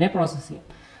പേരൻറ്റിനെ പ്രോസസ്സ് ചെയ്യും.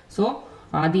 സോ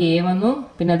ആദ്യം A വന്നു,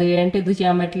 പിന്നെ അത് കഴിഞ്ഞിട്ട് ഇത്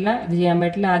ചെയ്യാൻ പറ്റില്ല, ഇത് ചെയ്യാൻ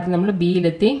പറ്റില്ല. ആദ്യം നമ്മൾ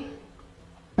Bയിലെത്തി,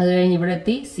 അത് കഴിഞ്ഞ് ഇവിടെ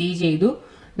എത്തി C ചെയ്തു.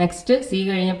 നെക്സ്റ്റ് C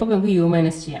കഴിഞ്ഞപ്പോൾ നമുക്ക് U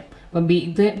minus ചെയ്യാം. അപ്പോൾ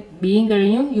ഇത് Bയും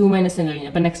കഴിഞ്ഞു, U minusഉം കഴിഞ്ഞു.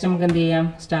 അപ്പോൾ നെക്സ്റ്റ് നമുക്ക് എന്ത് ചെയ്യാം,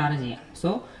 സ്റ്റാർ ചെയ്യാം. So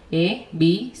A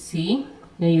B C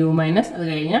U minus, അത്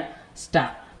കഴിഞ്ഞാൽ സ്റ്റാർ.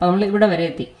 അപ്പോൾ നമ്മൾ ഇവിടെ വരെ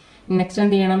എത്തി. നെക്സ്റ്റ്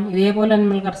എന്ത് ചെയ്യണം, ഇതേപോലെ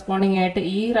നമ്മൾ കറസ്പോണ്ടിങ് ആയിട്ട്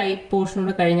ഈ റൈറ്റ്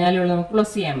പോർഷനോട് കഴിഞ്ഞാലുള്ള നമുക്ക്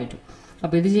പ്ലസ് ചെയ്യാൻ പറ്റും.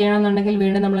 അപ്പോൾ ഇത് ചെയ്യണമെന്നുണ്ടെങ്കിൽ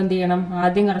വീണ്ടും നമ്മൾ എന്ത് ചെയ്യണം,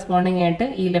 ആദ്യം കറസ്പോണ്ടിങ് ആയിട്ട്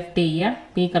ഈ ലെഫ്റ്റ്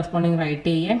ചെയ്യുക, ഈ കറസ്പോണ്ടിങ് റൈറ്റ്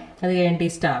ചെയ്യുക, അത് കഴിഞ്ഞിട്ട്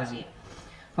ഈ സ്റ്റാർ ചെയ്യുക.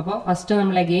 അപ്പോൾ ഫസ്റ്റ്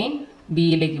നമ്മൾ അഗെയിൻ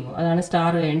Bയിലേക്ക് പോകും, അതാണ്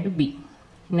സ്റ്റാർ കഴിഞ്ഞിട്ട് B.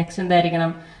 നെക്സ്റ്റ്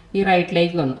എന്തായിരിക്കണം, ഈ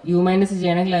റൈറ്റിലേക്ക് വന്നു. U minus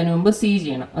ചെയ്യണമെങ്കിൽ അതിന് മുമ്പ് C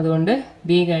ചെയ്യണം, അതുകൊണ്ട്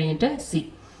B കഴിഞ്ഞിട്ട് C.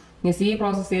 ഇനി C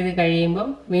പ്രോസസ്സ് ചെയ്ത് കഴിയുമ്പം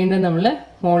വീണ്ടും നമ്മൾ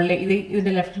മുകളിലേക്ക്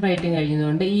ഇതിൻ്റെ ലെഫ്റ്റ് റൈറ്റും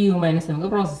കഴിയുന്നതുകൊണ്ട് ഈ U minus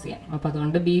നമുക്ക് പ്രോസസ്സ് ചെയ്യാം. അപ്പോൾ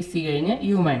അതുകൊണ്ട് B C കഴിഞ്ഞ്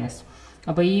U minus.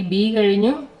 അപ്പോൾ ഈ B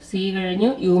കഴിഞ്ഞു, C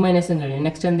കഴിഞ്ഞു, U minusഉം കഴിഞ്ഞു.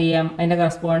 നെക്സ്റ്റ് എന്ത് ചെയ്യാം, അതിൻ്റെ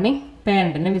കറസ്പോണ്ടിങ്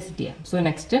പേരൻറ്റിനെ വിസിറ്റ് ചെയ്യാം. So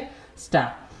next star.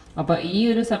 അപ്പോൾ ഈ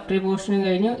ഒരു സബ് ട്രീ പോർഷനും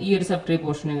കഴിഞ്ഞു, ഈ ഒരു സബ് ട്രീ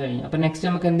പോർഷനും കഴിഞ്ഞു. അപ്പോൾ നെക്സ്റ്റ്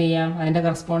നമുക്ക് എന്ത് ചെയ്യാം, അതിൻ്റെ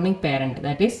corresponding parent,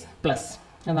 that is plus.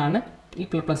 അതാണ് ഈ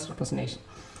പ്ലസ് റെപ്രസെൻറ്റേഷൻ.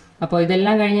 അപ്പോൾ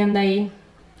ഇതെല്ലാം കഴിഞ്ഞ് എന്തായി,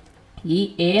 ഈ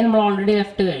A നമ്മൾ ഓൾറെഡി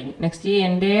ലെഫ്റ്റ് കഴിഞ്ഞു. നെക്സ്റ്റ് ഈ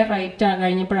എൻ്റെ റൈറ്റ്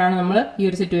കഴിഞ്ഞപ്പോഴാണ് നമ്മൾ ഈ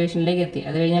ഒരു സിറ്റുവേഷനിലേക്ക് എത്തി.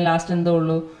 അത് കഴിഞ്ഞാൽ ലാസ്റ്റ് എന്തോ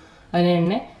ഉള്ളൂ, അതിന്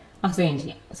തന്നെ അസൈൻ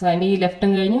ചെയ്യാം. സോ അതിൻ്റെ ഈ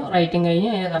ലെഫ്റ്റും കഴിഞ്ഞു, റൈറ്റും കഴിഞ്ഞു,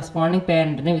 അതിൻ്റെ കറസ്പോണ്ടിങ്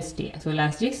പേരൻറ്റിനെ വിസിറ്റ് ചെയ്യുക. So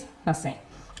last is assign.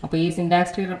 അപ്പോൾ ഈ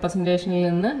സിൻടാക്സ് ട്രീ റെപ്രസെൻറ്റേഷനിൽ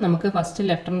നിന്ന് നമുക്ക് ഫസ്റ്റ്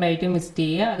ലെഫ്റ്റും റൈറ്റും വിസിറ്റ്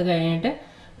ചെയ്യുക, അത് കഴിഞ്ഞിട്ട്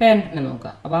പേരൻറ്റിനെ നോക്കുക.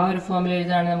 അപ്പോൾ ആ ഒരു ഫോമിൽ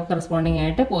എഴുതുകയാണെങ്കിൽ നമുക്ക് കറസ്പോണ്ടിങ്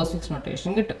ആയിട്ട് പോസ്റ്റ് ഫിക്സ്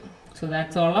നൊട്ടേഷൻ കിട്ടും. So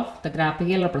that's all of the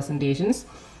graphical representations.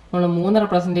 നമ്മൾ 3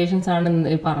 റെപ്രസെൻറ്റേഷൻസ് ആണ്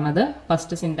പറഞ്ഞത്.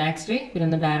 ഫസ്റ്റ് സിൻടാക്സ് ട്രീ,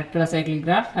 പിന്നെ directed acyclic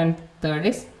graph, and third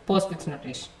is post fix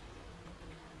notation.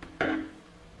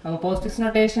 അപ്പോൾ പോസ്റ്റ് ഫിക്സ്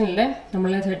നൊട്ടേഷനിൽ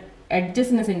നമ്മൾ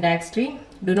എഡ്ജസിൻ്റെ syntax tree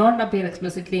do not appear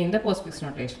explicitly in the post fix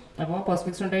notation. അപ്പോൾ post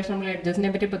fix notation നമ്മൾ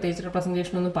എഡ്ജസിനെ പറ്റി പ്രത്യേകിച്ച്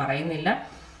റെപ്രസെൻറ്റേഷൻ ഒന്നും പറയുന്നില്ല.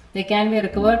 They can be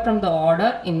recovered from the order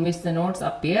in which the nodes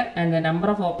appear and the number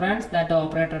of operands that the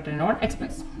operator at a node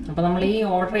expects. അപ്പോൾ നമ്മൾ ഈ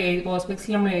order post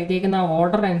ഫിക്സിൽ നമ്മൾ എഴുതിയിരിക്കുന്ന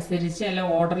ഓർഡർ അനുസരിച്ച് അല്ല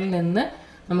ഓർഡറിൽ നിന്ന്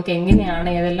നമുക്ക് എങ്ങനെയാണ്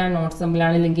ഏതെല്ലാം നോട്ട്സ്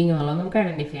തമ്മിലാണ് ലിങ്കിങ് എന്നുള്ളത് നമുക്ക്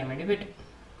ഐഡൻറ്റിഫൈ ചെയ്യാൻ വേണ്ടി പറ്റും.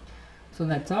 So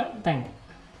that's all. Thank you.